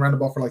run. They ran the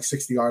ball for like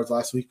 60 yards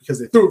last week because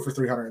they threw it for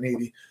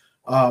 380.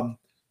 But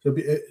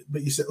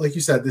like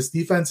you said, this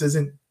defense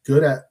isn't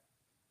good at,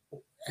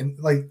 and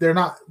like they're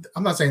not.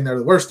 I'm not saying they're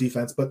the worst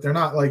defense, but they're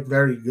not like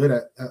very good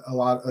at a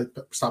lot, like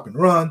stopping the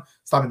run,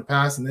 stopping the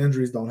pass, and the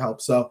injuries don't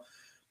help. So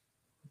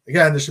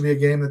again, this should be a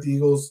game that the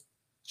Eagles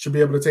should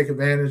be able to take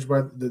advantage.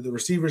 Where the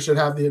receivers should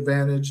have the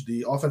advantage,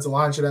 the offensive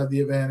line should have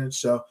the advantage.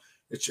 So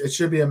it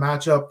should be a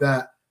matchup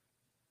that,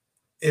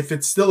 if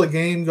it's still a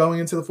game going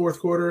into the fourth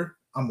quarter,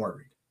 I'm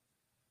worried.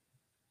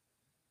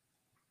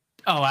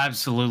 Oh,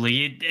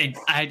 absolutely.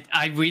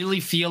 I really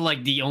feel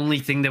like the only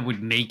thing that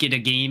would make it a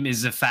game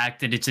is the fact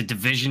that it's a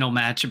divisional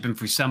matchup. And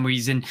for some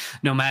reason,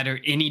 no matter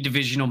any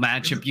divisional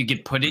matchup you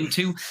get put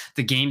into,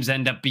 the games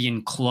end up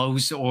being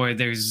close, or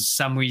there's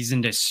some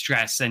reason to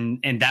stress.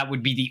 And that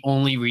would be the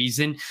only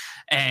reason.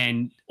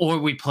 Or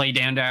we play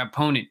down to our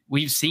opponent.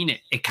 We've seen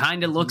it. It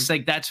kind of looks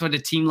like that's what a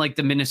team like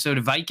the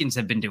Minnesota Vikings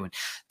have been doing.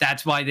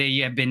 That's why they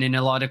have been in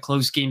a lot of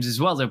close games as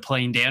well. They're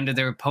playing down to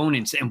their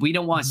opponents. And we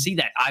don't want to see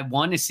that. I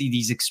want to see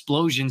these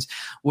explosions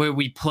where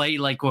we play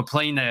like we're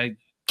playing the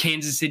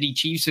Kansas City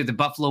Chiefs or the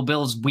Buffalo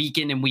Bills week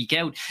in and week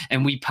out,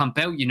 and we pump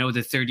out,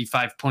 the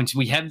 35 points.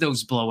 We have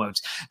those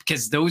blowouts,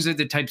 because those are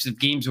the types of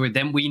games where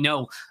then we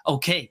know,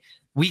 okay,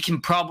 we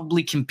can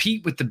probably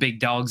compete with the big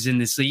dogs in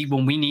this league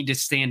when we need to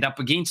stand up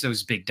against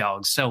those big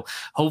dogs. So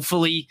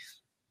hopefully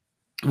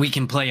we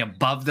can play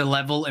above the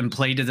level and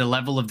play to the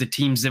level of the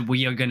teams that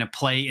we are going to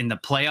play in the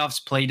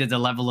playoffs, play to the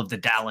level of the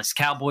Dallas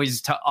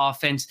Cowboys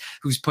offense,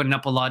 who's putting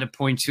up a lot of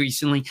points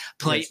recently,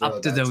 play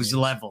up to those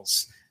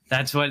levels.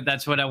 That's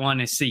what I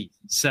want to see.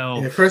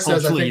 So Chris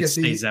says, hopefully I think it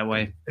stays that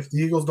way. If the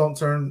Eagles don't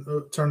turn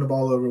the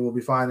ball over, we'll be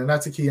fine. And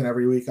that's a key in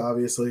every week,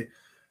 obviously.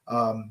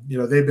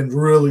 They've been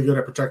really good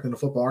at protecting the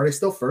football. Are they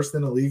still first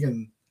in the league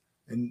in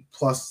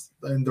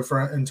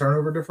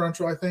turnover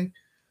differential, I think?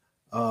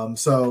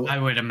 So I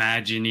would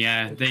imagine,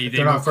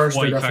 they're not first.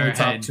 They're definitely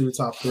top 2,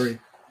 top 3,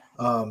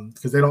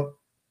 because they don't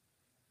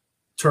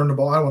turn the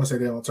ball. I don't want to say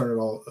they don't turn it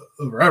all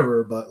over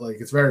ever, but like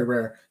it's very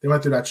rare. They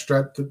went through that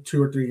stretch,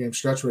 2 or 3 game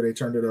stretch where they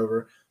turned it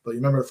over. But you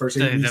remember the first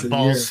 8 weeks of the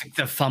year,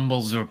 the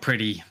fumbles were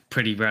pretty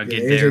rugged.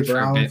 Yeah, there AJ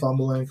Brown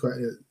fumbling,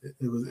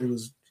 it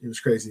was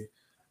crazy.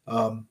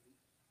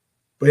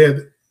 But yeah,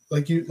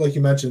 like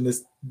you mentioned,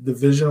 this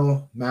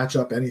divisional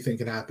matchup, anything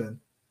can happen.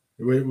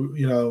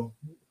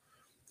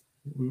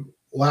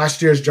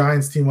 last year's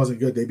Giants team wasn't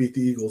good. They beat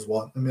the Eagles.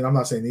 Well, I mean, I'm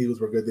not saying the Eagles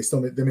were good.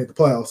 They made the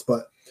playoffs,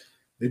 but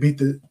they beat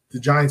the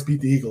Giants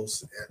beat the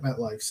Eagles at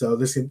MetLife. So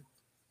this can,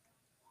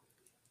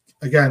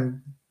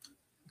 again,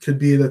 could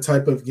be the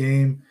type of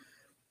game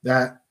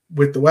that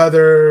with the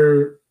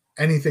weather,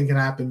 anything can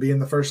happen. Being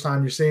the first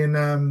time you're seeing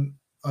them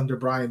under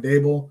Brian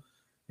Dable,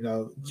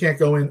 you can't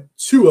go in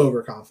too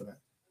overconfident.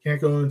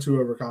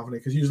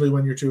 Because usually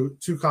when you're too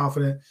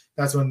confident,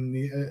 that's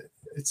when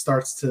it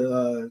starts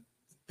to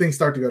things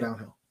start to go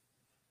downhill.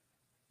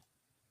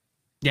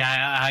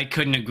 Yeah, I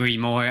couldn't agree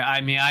more. I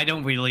mean, I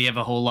don't really have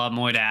a whole lot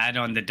more to add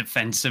on the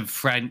defensive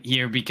front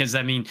here because,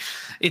 I mean,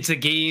 it's a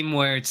game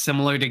where it's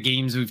similar to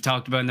games we've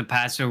talked about in the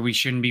past where we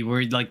shouldn't be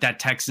worried. Like that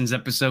Texans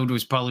episode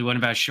was probably one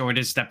of our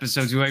shortest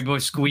episodes. We were able to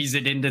squeeze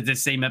it into the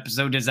same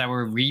episode as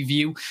our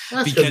review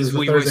because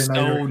we were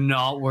so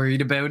not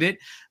worried about it.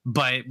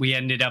 But we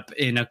ended up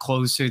in a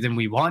closer than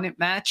we wanted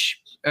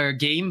match or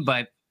game.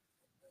 But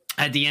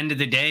at the end of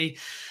the day,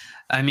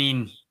 I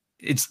mean,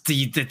 it's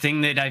the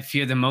thing that I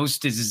fear the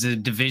most is a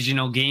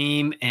divisional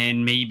game,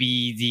 and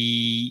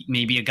maybe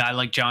a guy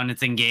like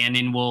Jonathan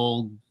Gannon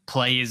will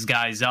play his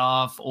guys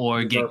off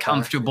or get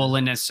comfortable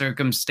in a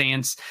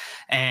circumstance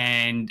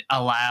and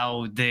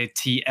allow the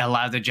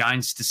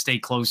Giants to stay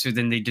closer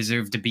than they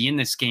deserve to be in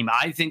this game.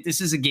 I think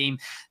this is a game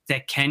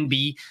that can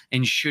be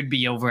and should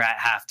be over at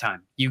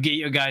halftime. You get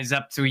your guys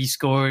up 3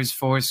 scores,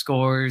 4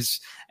 scores,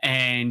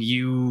 and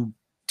you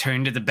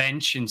turn to the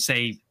bench and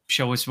say,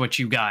 show us what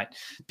you got,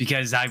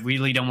 because I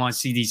really don't want to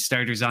see these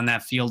starters on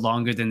that field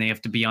longer than they have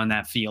to be on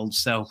that field.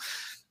 So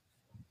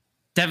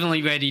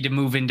definitely ready to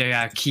move into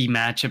our key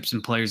matchups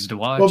and players to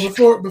watch.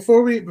 Well,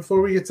 before we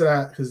get to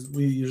that, because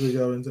we usually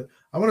go into,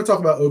 I want to talk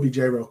about OBJ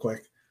real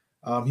quick.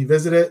 He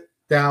visited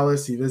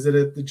Dallas, he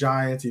visited the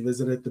Giants, he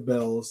visited the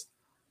Bills.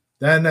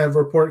 Then a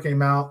report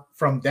came out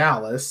from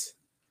Dallas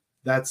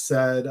that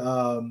said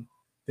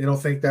they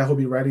don't think that he'll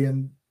be ready,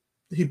 and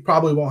he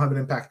probably won't have an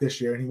impact this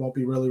year, and he won't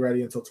be really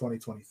ready until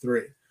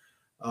 2023.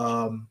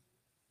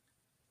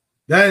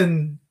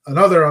 Then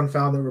another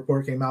unfounded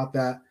report came out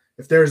that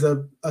if there's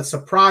a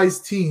surprise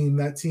team,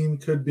 that team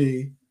could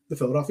be the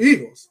Philadelphia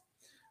Eagles.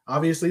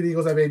 Obviously, the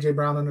Eagles have A.J.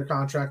 Brown under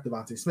contract,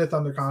 Devontae Smith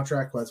under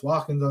contract, Quez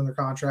Watkins under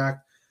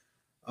contract,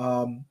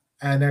 and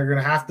they're going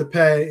to have to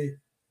pay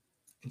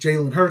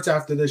Jalen Hurts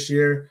after this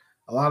year.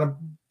 A lot of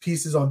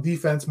pieces on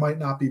defense might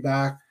not be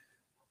back.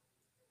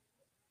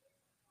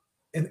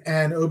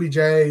 And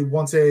OBJ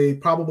wants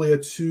probably a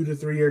 2 to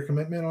 3 year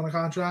commitment on a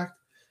contract.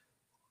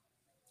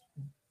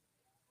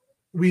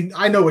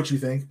 I know what you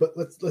think, but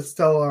let's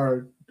tell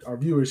our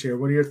viewers here.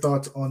 What are your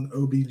thoughts on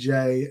OBJ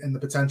and the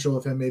potential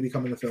of him maybe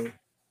coming to Philly?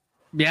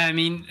 Yeah, I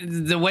mean,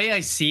 the way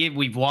I see it,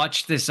 we've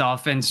watched this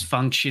offense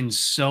function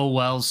so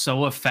well,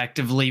 so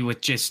effectively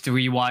with just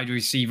 3 wide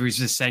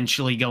receivers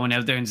essentially going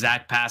out there and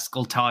Zach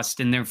Pascal tossed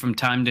in there from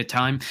time to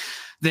time.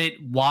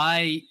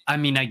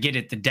 I get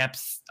it. The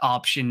depth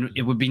option,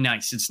 it would be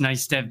nice. It's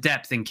nice to have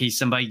depth in case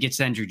somebody gets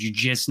injured. You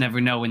just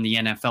never know in the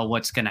NFL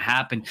what's going to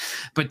happen.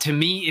 But to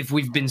me, if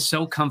we've been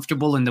so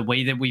comfortable in the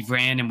way that we've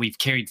ran and we've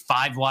carried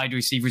 5 wide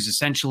receivers,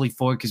 essentially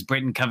 4, because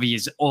Britton Covey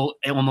is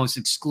almost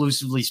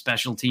exclusively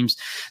special teams.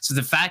 So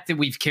the fact that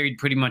we've carried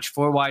pretty much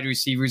 4 wide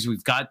receivers,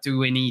 we've got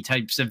through any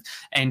types of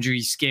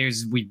injury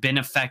scares, we've been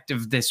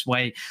effective this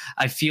way.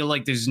 I feel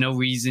like there's no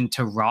reason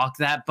to rock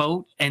that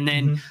boat. And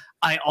then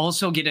I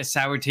also get a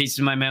sour taste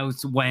in my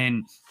mouth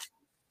when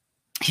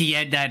he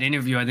had that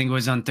interview, I think it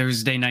was on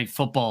Thursday Night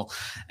Football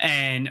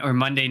or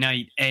Monday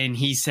night, and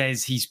he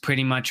says he's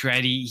pretty much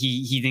ready.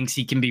 He thinks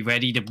he can be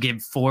ready to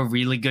give 4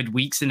 really good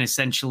weeks, and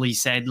essentially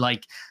said,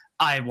 like,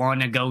 I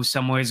want to go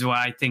somewhere where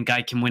I think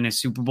I can win a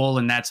Super Bowl,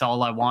 and that's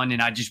all I want,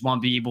 and I just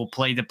want to be able to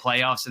play the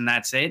playoffs, and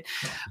that's it.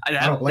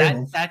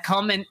 That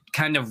comment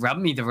kind of rubbed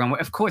me the wrong way.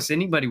 Of course,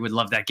 anybody would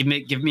love that. Give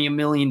me $1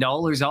 million,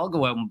 I'll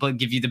go out and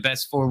give you the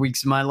best 4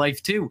 weeks of my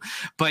life too.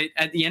 But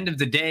at the end of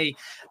the day,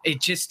 it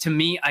just, to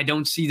me, I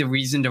don't see the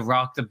reason to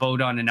rock the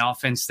boat on an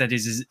offense that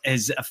is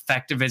as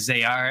effective as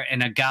they are,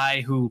 and a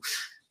guy who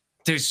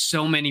there's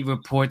so many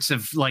reports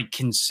of like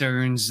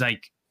concerns,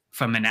 like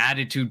from an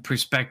attitude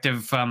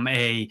perspective, from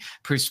a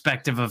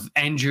perspective of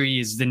injury,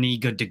 is the knee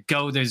good to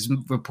go? There's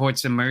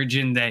reports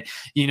emerging that,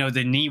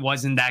 the knee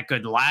wasn't that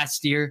good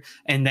last year,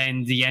 and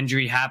then the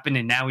injury happened,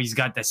 and now he's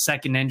got the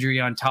second injury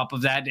on top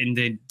of that,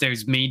 and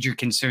there's major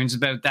concerns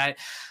about that.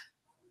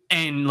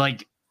 And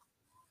like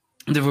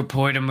the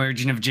report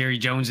emerging of Jerry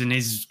Jones and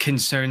his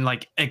concern,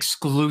 like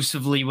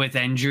exclusively with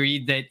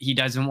injury, that he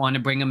doesn't want to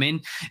bring him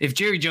in. If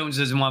Jerry Jones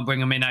doesn't want to bring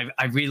him in,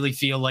 I really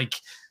feel like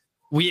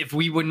if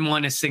we wouldn't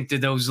want to sink to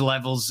those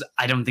levels,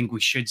 I don't think we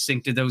should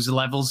sink to those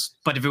levels.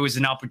 But if it was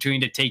an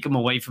opportunity to take him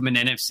away from an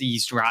NFC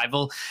East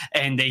rival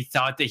and they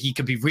thought that he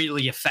could be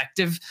really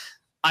effective,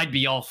 I'd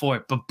be all for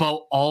it. But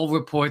all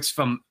reports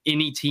from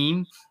any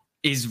team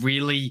is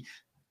really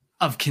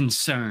of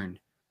concern.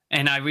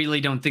 And I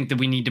really don't think that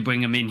we need to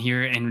bring him in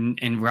here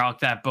and rock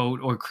that boat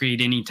or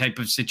create any type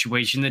of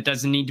situation that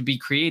doesn't need to be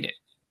created.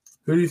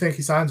 Who do you think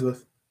he signs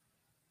with?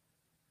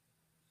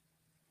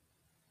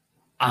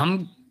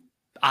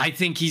 I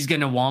think he's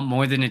going to want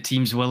more than a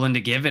team's willing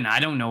to give, and I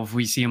don't know if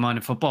we see him on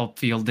a football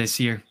field this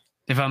year.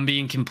 If I'm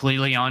being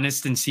completely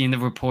honest and seeing the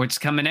reports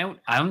coming out,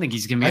 I don't think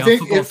he's going to be on a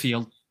football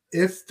field.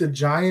 If the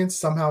Giants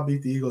somehow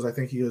beat the Eagles, I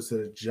think he goes to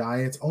the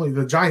Giants. Only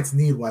the Giants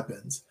need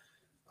weapons.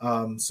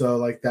 So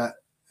like that,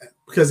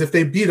 because if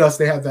they beat us,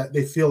 they have that.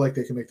 They feel like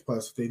they can make the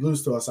playoffs. If they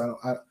lose to us,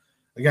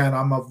 again,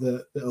 I'm of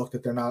the ilk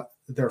that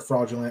they're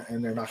fraudulent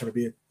and they're not going to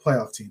be a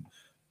playoff team.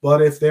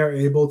 But if they're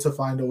able to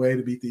find a way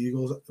to beat the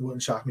Eagles, it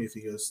wouldn't shock me if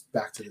he goes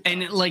back to the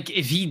Giants. And like,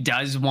 if he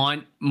does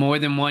want more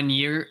than 1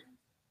 year,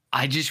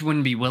 I just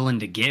wouldn't be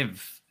willing to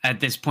give at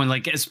this point.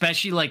 Like,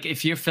 especially like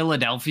if you're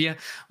Philadelphia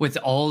with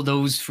all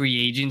those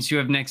free agents you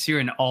have next year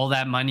and all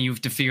that money, you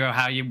have to figure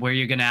out where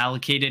you're going to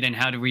allocate it and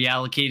how to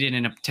reallocate it,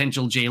 and a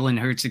potential Jalen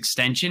Hurts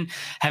extension.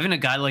 Having a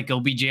guy like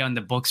OBJ on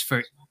the books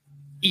for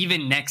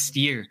even next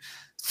year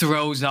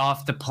throws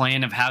off the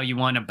plan of how you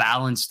want to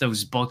balance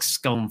those books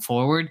going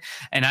forward.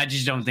 And I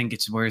just don't think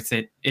it's worth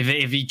it.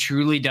 If he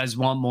truly does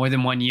want more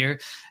than 1 year,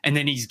 and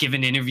then he's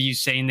given interviews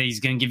saying that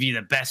he's going to give you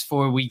the best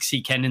 4 weeks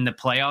he can in the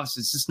playoffs,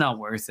 it's just not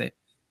worth it.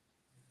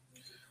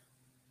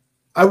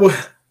 I'm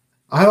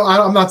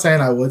not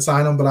saying I would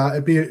sign him, but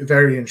it'd be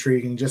very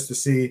intriguing just to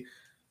see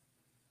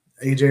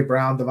A.J.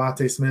 Brown,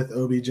 Devontae Smith,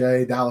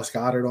 OBJ, Dallas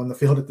Goedert on the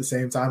field at the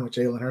same time with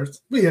Jalen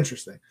Hurts. It'd be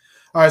interesting.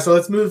 All right, so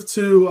let's move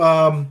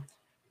to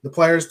the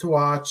players to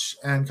watch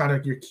and kind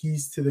of your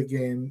keys to the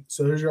game.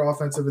 So here's your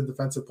offensive and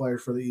defensive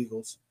players for the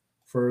Eagles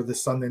for the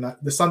Sunday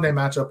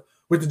matchup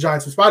with the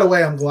Giants, which, by the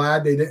way, I'm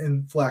glad they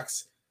didn't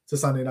flex to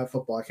Sunday Night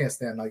Football. I can't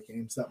stand night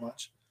games that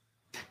much.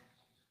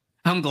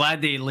 I'm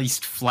glad they at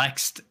least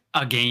flexed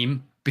a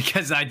game,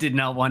 because I did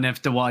not want to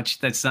have to watch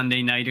that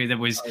Sunday nighter that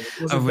was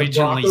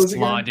originally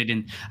slotted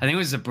in. I think it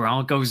was the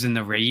Broncos and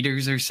the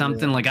Raiders or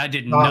something. Yeah. Like, I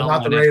did not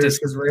want the Raiders,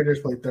 because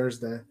Raiders played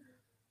Thursday.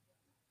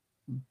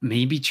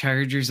 Maybe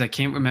Chargers. I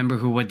can't remember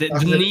who would.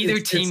 Neither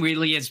team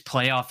really has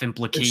playoff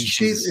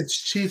implications. It's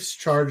Chiefs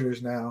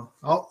Chargers now.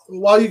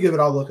 While you give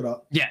it, I'll look it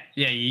up. Yeah.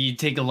 You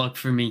take a look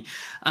for me.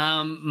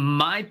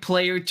 My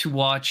player to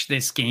watch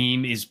this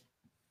game is,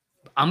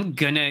 I'm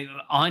gonna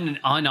on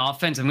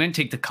offense, I'm gonna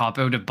take the cop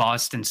out of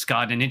Boston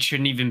Scott, and it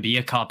shouldn't even be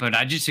a cop out.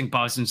 I just think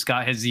Boston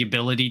Scott has the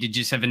ability to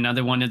just have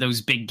another one of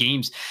those big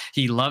games.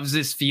 He loves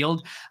this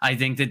field. I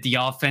think that the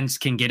offense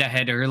can get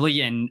ahead early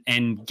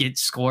and get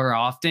score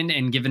often,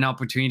 and give an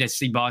opportunity to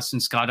see Boston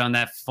Scott on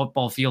that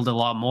football field a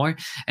lot more.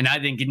 And I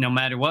think no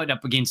matter what,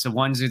 up against the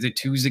ones or the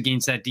twos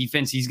against that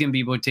defense, he's gonna be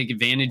able to take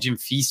advantage and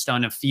feast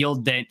on a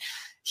field that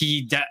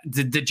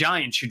the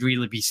Giants should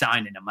really be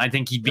signing him. I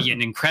think he'd be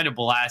an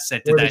incredible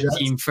asset to that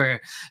team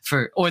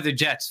or the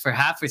Jets for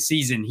half a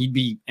season. He'd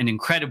be an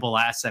incredible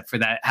asset for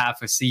that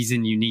half a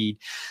season you need.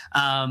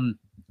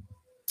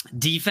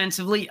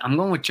 Defensively, I'm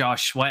going with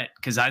Josh Sweat,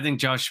 because I think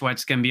Josh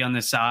Sweat's going to be on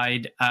the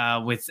side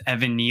with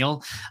Evan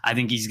Neal. I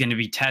think he's going to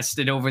be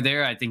tested over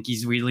there. I think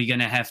he's really going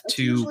to have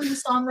to. Usually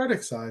it's on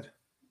Reddick's side.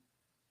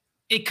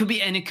 It could be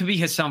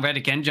Hassan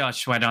Reddick and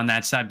Josh Sweat on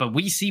that side. But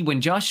we see when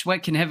Josh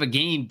Sweat can have a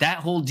game, that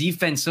whole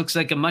defense looks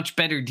like a much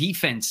better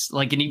defense,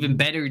 like an even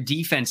better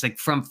defense, like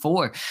front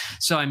four.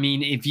 So, I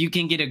mean, if you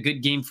can get a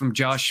good game from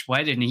Josh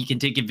Sweat and he can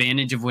take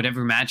advantage of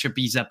whatever matchup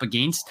he's up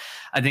against,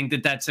 I think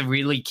that that's a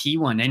really key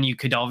one. And you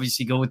could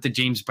obviously go with the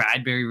James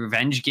Bradberry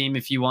revenge game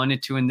if you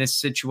wanted to in this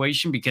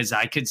situation, because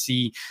I could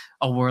see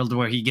a world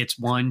where he gets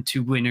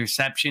 1-2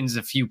 interceptions,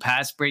 a few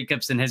pass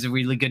breakups, and has a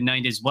really good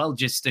night as well,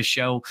 just to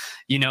show,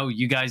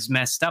 you guys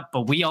messed up.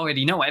 But we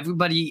already know,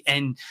 everybody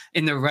and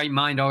in their right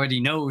mind already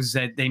knows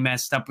that they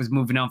messed up with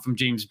moving on from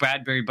James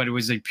Bradberry, but it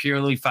was a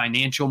purely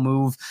financial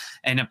move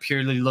and a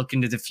purely look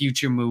into the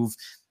future move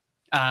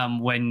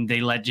when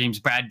they let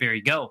James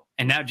Bradberry go.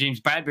 And now James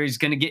Bradberry is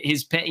going to get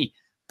his pay.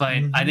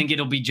 But I think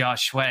it'll be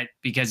Josh Sweat,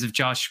 because if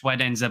Josh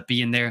Sweat ends up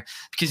being there,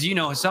 because,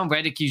 Hassan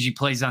Reddick usually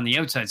plays on the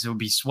outside, so it'll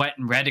be Sweat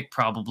and Reddick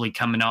probably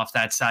coming off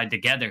that side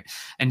together.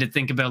 And to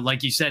think about,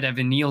 like you said,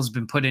 Evan Neal's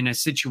been put in a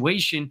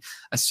circumstance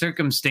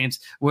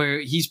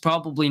where he's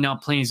probably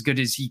not playing as good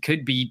as he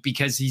could be,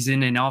 because he's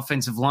in an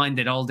offensive line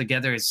that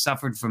altogether has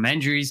suffered from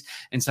injuries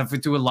and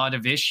suffered through a lot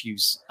of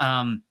issues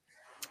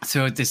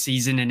throughout the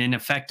season and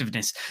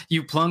ineffectiveness.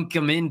 You plunk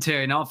him into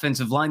an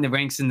offensive line that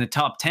ranks in the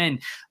top 10,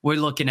 we're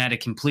looking at a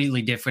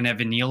completely different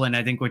Evan Neal, and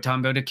I think we're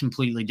talking about a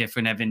completely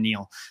different Evan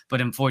Neal. But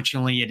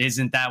unfortunately, it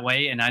isn't that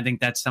way, and I think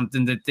that's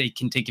something that they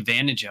can take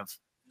advantage of.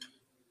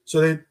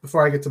 So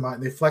before I get to mine,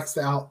 they flexed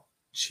out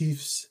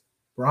Chiefs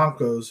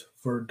Broncos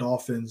for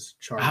Dolphins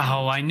Chargers.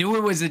 Oh, I knew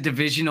it was a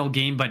divisional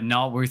game, but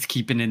not worth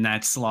keeping in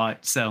that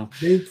slot. So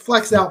they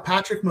flexed out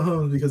Patrick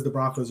Mahomes because the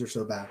Broncos are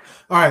so bad.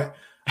 All right.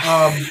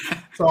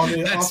 So on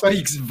the that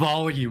speaks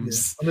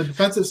volumes. Yeah. On the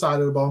defensive side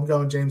of the ball, I'm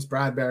going James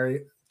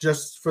Bradberry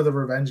just for the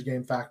revenge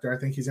game factor. I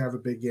think he's gonna have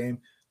a big game.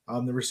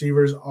 The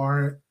receivers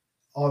aren't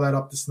all that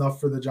up to snuff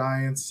for the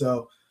Giants,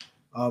 so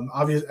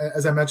obviously,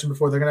 as I mentioned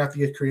before, they're gonna have to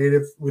get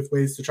creative with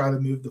ways to try to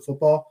move the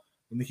football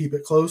and to keep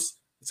it close.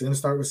 It's gonna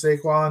start with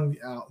Saquon,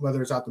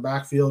 whether it's out the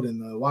backfield in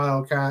the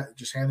Wildcat,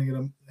 just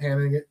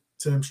handing it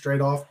to him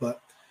straight off,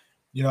 but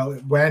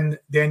when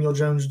Daniel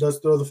Jones does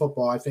throw the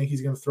football, I think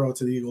he's going to throw it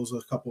to the Eagles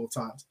a couple of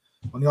times.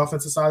 On the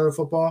offensive side of the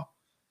football,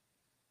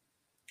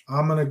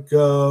 I'm going to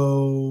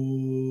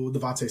go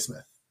Devontae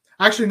Smith.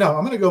 Actually, no,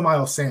 I'm going to go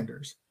Miles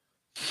Sanders.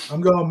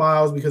 I'm going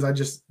Miles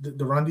because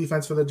the run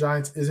defense for the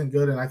Giants isn't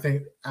good, and I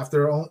think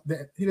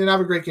he didn't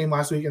have a great game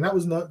last week, and that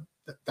was the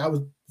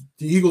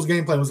Eagles'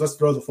 game plan was let's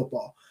throw the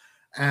football,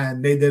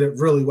 and they did it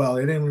really well.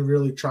 They didn't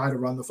really try to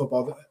run the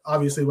football.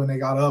 Obviously, when they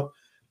got up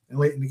and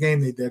late in the game,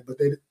 they did, but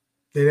they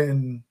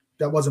didn't.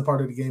 That wasn't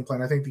part of the game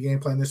plan. I think the game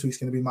plan this week is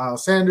going to be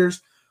Miles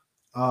Sanders.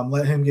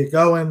 Let him get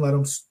going. Let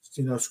him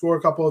score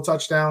a couple of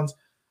touchdowns,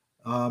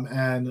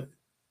 and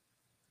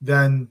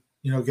then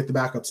get the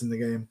backups in the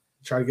game.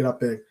 Try to get up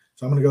big.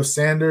 So I'm going to go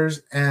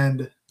Sanders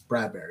and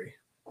Bradbury.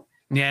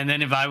 Yeah, and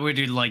then if I were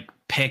to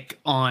pick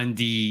on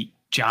the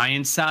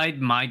Giants side,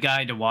 my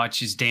guy to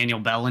watch is Daniel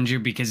Bellinger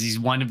because he's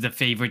one of the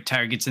favorite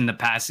targets in the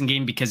passing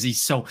game because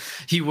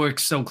he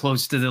works so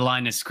close to the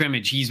line of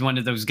scrimmage. He's one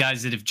of those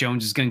guys that if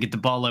Jones is going to get the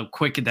ball out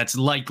quick, that's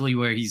likely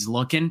where he's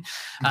looking.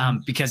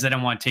 Because I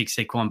don't want to take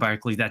Saquon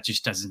Barkley. That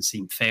just doesn't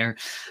seem fair.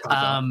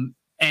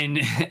 And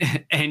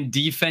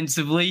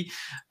defensively,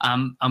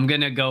 I'm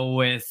going to go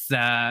with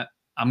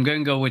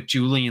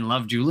Julian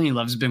Love. Julian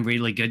Love's been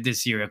really good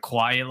this year. A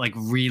quiet,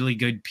 really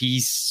good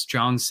piece,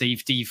 strong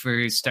safety for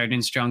this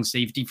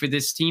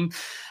team.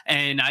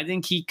 And I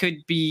think he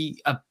could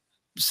be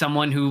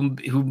someone who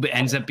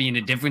ends up being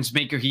a difference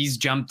maker. He's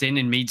jumped in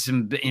and made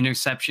some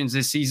interceptions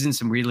this season,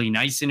 some really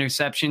nice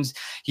interceptions.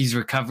 He's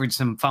recovered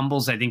some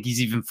fumbles. I think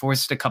he's even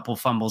forced a couple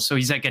fumbles. So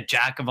he's like a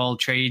jack of all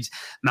trades,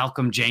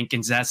 Malcolm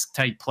Jenkins-esque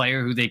type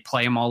player who they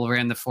play him all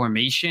around the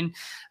formation.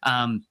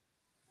 And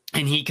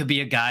he could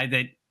be a guy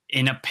that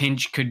in a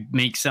pinch could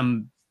make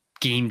some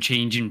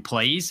game-changing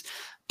plays.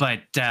 But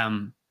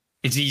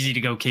it's easy to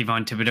go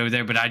Kayvon Thibodeau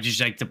there, but I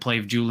just like the play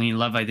of Julian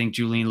Love. I think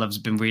Julian Love's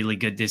been really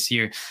good this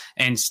year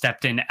and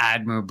stepped in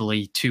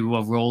admirably to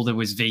a role that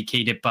was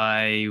vacated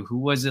by, who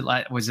was it?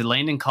 Was it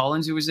Landon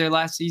Collins who was there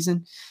last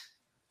season?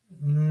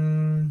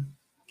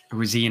 Or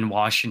was he in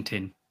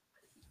Washington?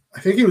 I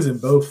think he was in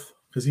both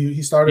because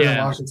he started in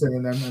Washington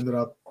and then ended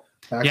up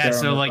back there.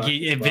 So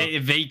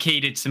it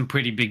vacated some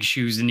pretty big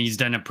shoes and he's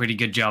done a pretty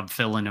good job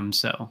filling them.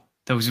 So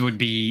those would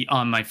be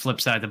on my flip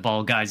side of the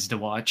ball guys to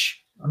watch.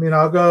 I mean,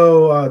 I'll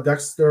go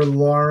Dexter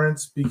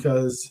Lawrence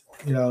because,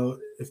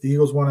 if the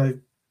Eagles want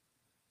to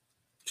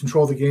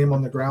control the game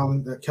on the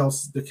ground,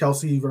 the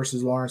Kelsey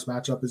versus Lawrence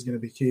matchup is going to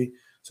be key.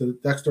 So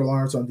Dexter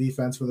Lawrence on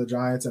defense for the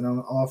Giants, and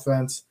on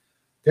offense,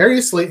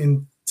 Darius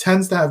Slayton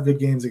tends to have good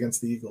games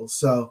against the Eagles.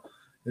 So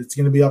it's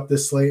going to be up to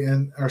Slay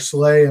and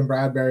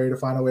Bradbury to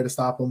find a way to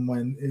stop him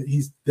when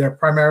he's their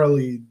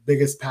primarily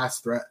biggest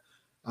pass threat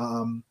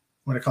when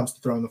it comes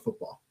to throwing the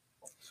football.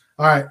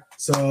 All right,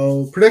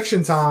 so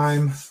prediction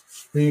time.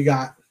 Who you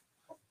got?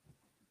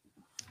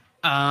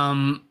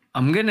 I'm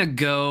gonna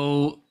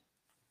go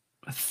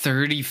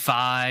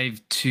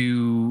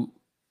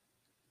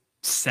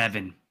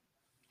 35-7.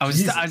 I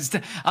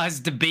was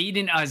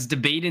debating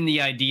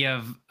the idea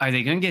of, are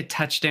they going to get a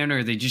touchdown or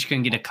are they just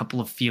going to get a couple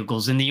of field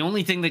goals? And the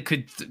only thing that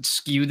could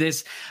skew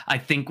this, I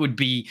think, would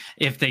be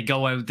if they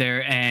go out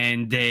there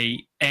and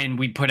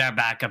we put our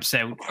backups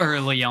out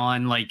early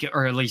on, like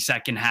early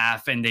second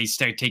half, and they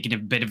start taking a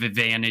bit of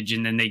advantage,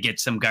 and then they get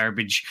some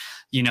garbage,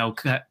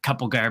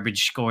 couple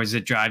garbage scores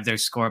that drive their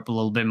score up a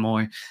little bit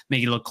more,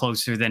 make it look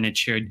closer than it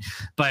should.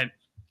 But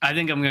I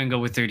think I'm going to go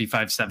with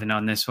 35-7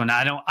 on this one.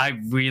 I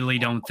really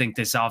don't think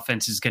this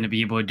offense is going to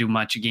be able to do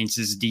much against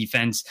this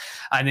defense.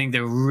 I think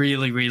they're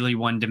really, really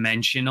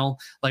one-dimensional.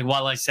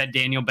 While I said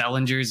Daniel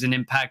Bellinger is an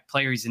impact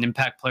player, he's an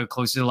impact player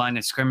close to the line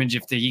of scrimmage.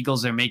 If the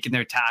Eagles are making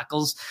their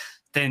tackles,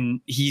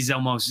 then he's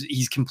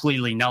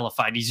completely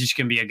nullified. He's just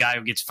going to be a guy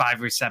who gets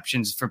 5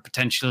 receptions for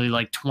potentially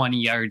 20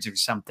 yards or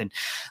something.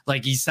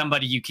 He's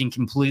somebody you can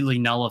completely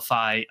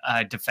nullify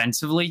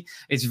defensively.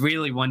 It's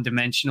really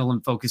one-dimensional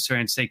and focused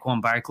around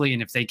Saquon Barkley.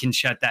 And if they can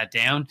shut that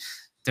down,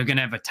 they're going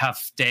to have a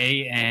tough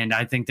day. And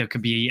I think there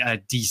could be a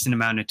decent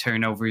amount of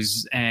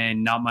turnovers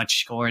and not much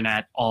scoring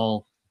at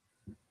all.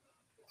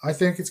 I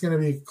think it's going to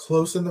be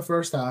close in the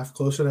first half,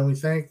 closer than we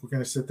think. We're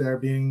going to sit there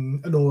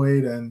being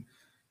annoyed and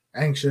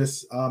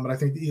anxious, but I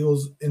think the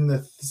Eagles in the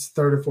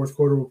third or fourth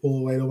quarter will pull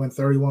away. They'll win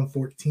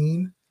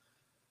 31-14.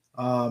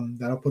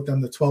 That'll put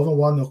them to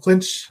 12-1. They'll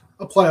clinch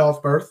a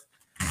playoff berth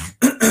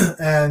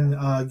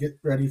and get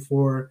ready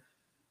for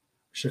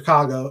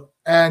Chicago.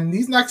 And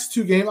these next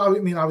 2 games, I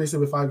mean, obviously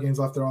with 5 games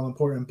left, they're all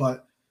important,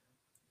 but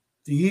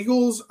the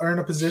Eagles are in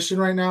a position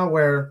right now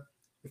where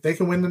if they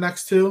can win the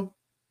next 2,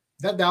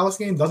 that Dallas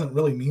game doesn't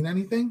really mean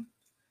anything,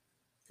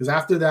 because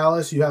after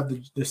Dallas, you have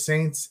the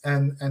Saints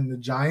and the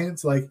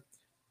Giants.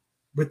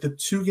 With the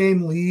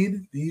 2-game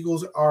lead, the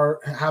Eagles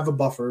have a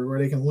buffer where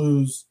they can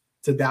lose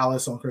to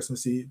Dallas on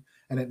Christmas Eve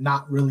and it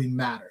not really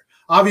matter.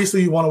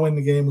 Obviously, you want to win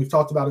the game. We've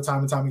talked about it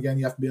time and time again.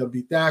 You have to be able to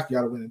beat Dak. You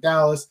got to win in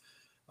Dallas.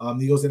 The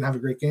Eagles didn't have a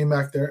great game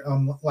back there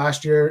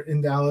last year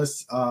in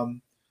Dallas.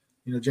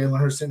 Jalen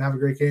Hurts didn't have a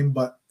great game.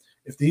 But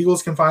if the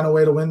Eagles can find a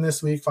way to win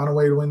this week, find a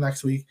way to win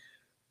next week,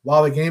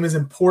 while the game is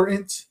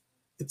important,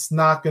 it's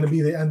not going to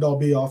be the end-all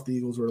be-all if the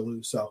Eagles were to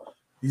lose. So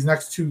these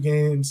next 2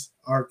 games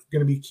are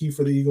going to be key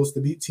for the Eagles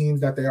to beat teams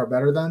that they are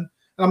better than.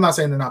 And I'm not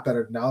saying they're not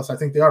better than Dallas. I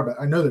think they are, but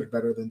I know they're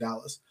better than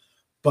Dallas.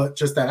 But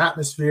just that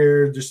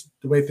atmosphere, just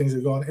the way things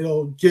are going,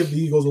 it'll give the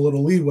Eagles a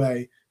little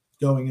leeway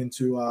going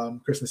into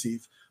Christmas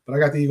Eve. But I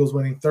got the Eagles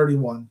winning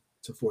 31-14.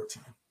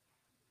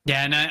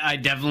 Yeah, and I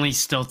definitely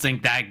still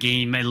think that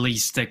game, at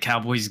least the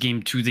Cowboys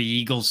game to the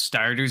Eagles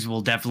starters,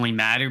 will definitely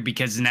matter,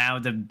 because now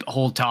the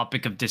whole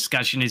topic of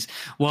discussion is,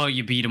 well,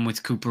 you beat them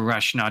with Cooper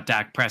Rush, not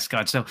Dak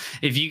Prescott. So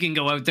if you can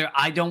go out there,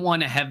 I don't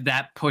want to have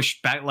that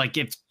pushed back. Like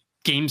if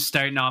games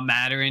start not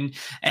mattering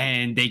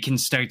and they can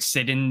start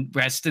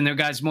resting their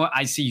guys more,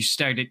 I see you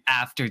start it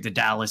after the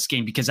Dallas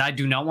game, because I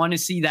do not want to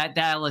see that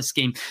Dallas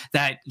game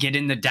that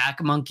getting the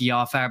Dak monkey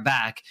off our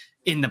back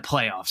in the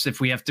playoffs. If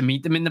we have to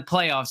meet them in the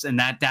playoffs and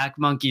that Dak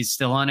monkey is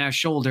still on our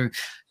shoulder,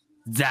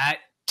 that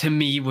to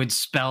me would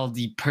spell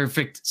the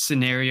perfect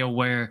scenario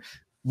where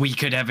we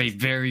could have a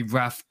very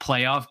rough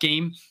playoff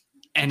game.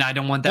 And I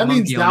don't want that. That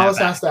means Dallas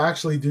has to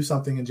actually do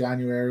something in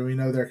January. We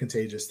know they're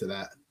contagious to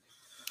that.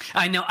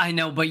 I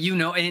know, but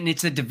and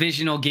it's a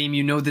divisional game.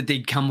 You know that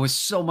they'd come with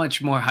so much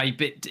more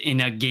hype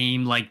in a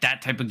game like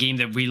that type of game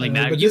that really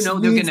matters. They're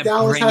going to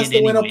Dallas bring has it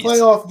to win a anyways.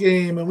 playoff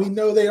game, and we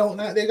know they don't.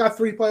 They got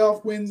 3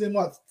 playoff wins in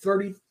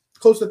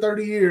close to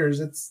 30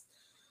 years.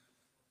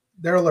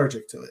 They're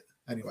allergic to it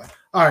anyway.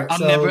 All right,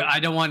 I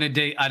don't want to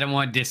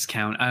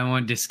discount. I don't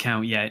want to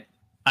discount yet.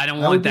 I don't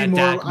want that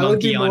Dak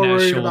monkey on our shoulder. I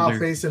would be more worried about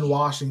facing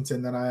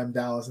Washington than I am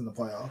Dallas in the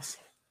playoffs.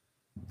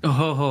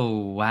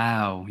 Oh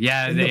wow,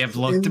 yeah, they have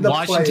looked.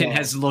 Washington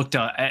has looked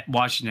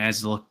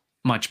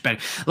much better.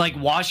 Like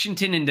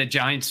Washington and the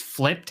Giants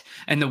flipped,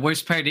 and the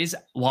worst part is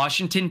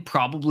Washington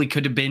probably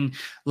could have been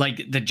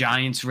like the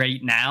Giants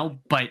right now,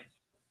 but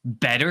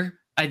better.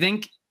 I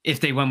think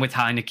if they went with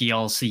Heineke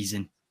all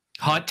season.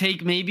 Hot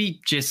take, maybe.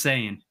 Just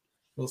saying.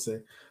 We'll see.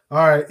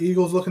 All right,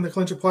 Eagles looking to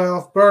clinch a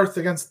playoff berth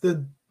against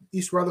the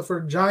East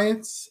Rutherford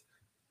Giants.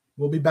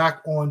 We'll be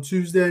back on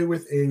Tuesday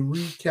with a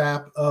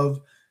recap of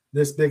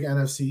this big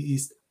NFC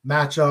East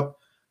matchup.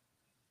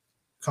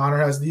 Connor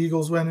has the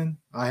Eagles winning.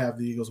 I have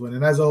the Eagles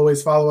winning. As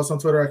always, follow us on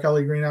Twitter at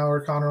Kelly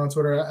Greenhour, Connor on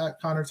Twitter at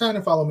Connor10,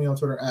 and follow me on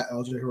Twitter at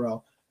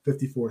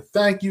LJHarrell54.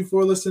 Thank you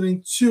for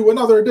listening to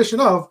another edition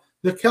of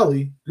the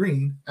Kelly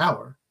Green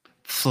Hour.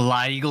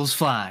 Fly, Eagles,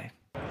 fly.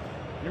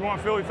 You want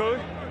Philly?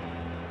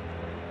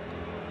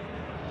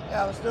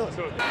 Yeah, let's do it.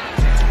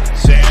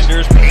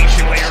 Sanders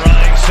patiently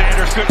running.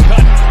 Sanders, good cut.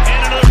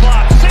 And another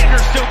block.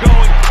 Sanders still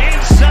going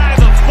inside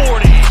the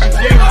 40.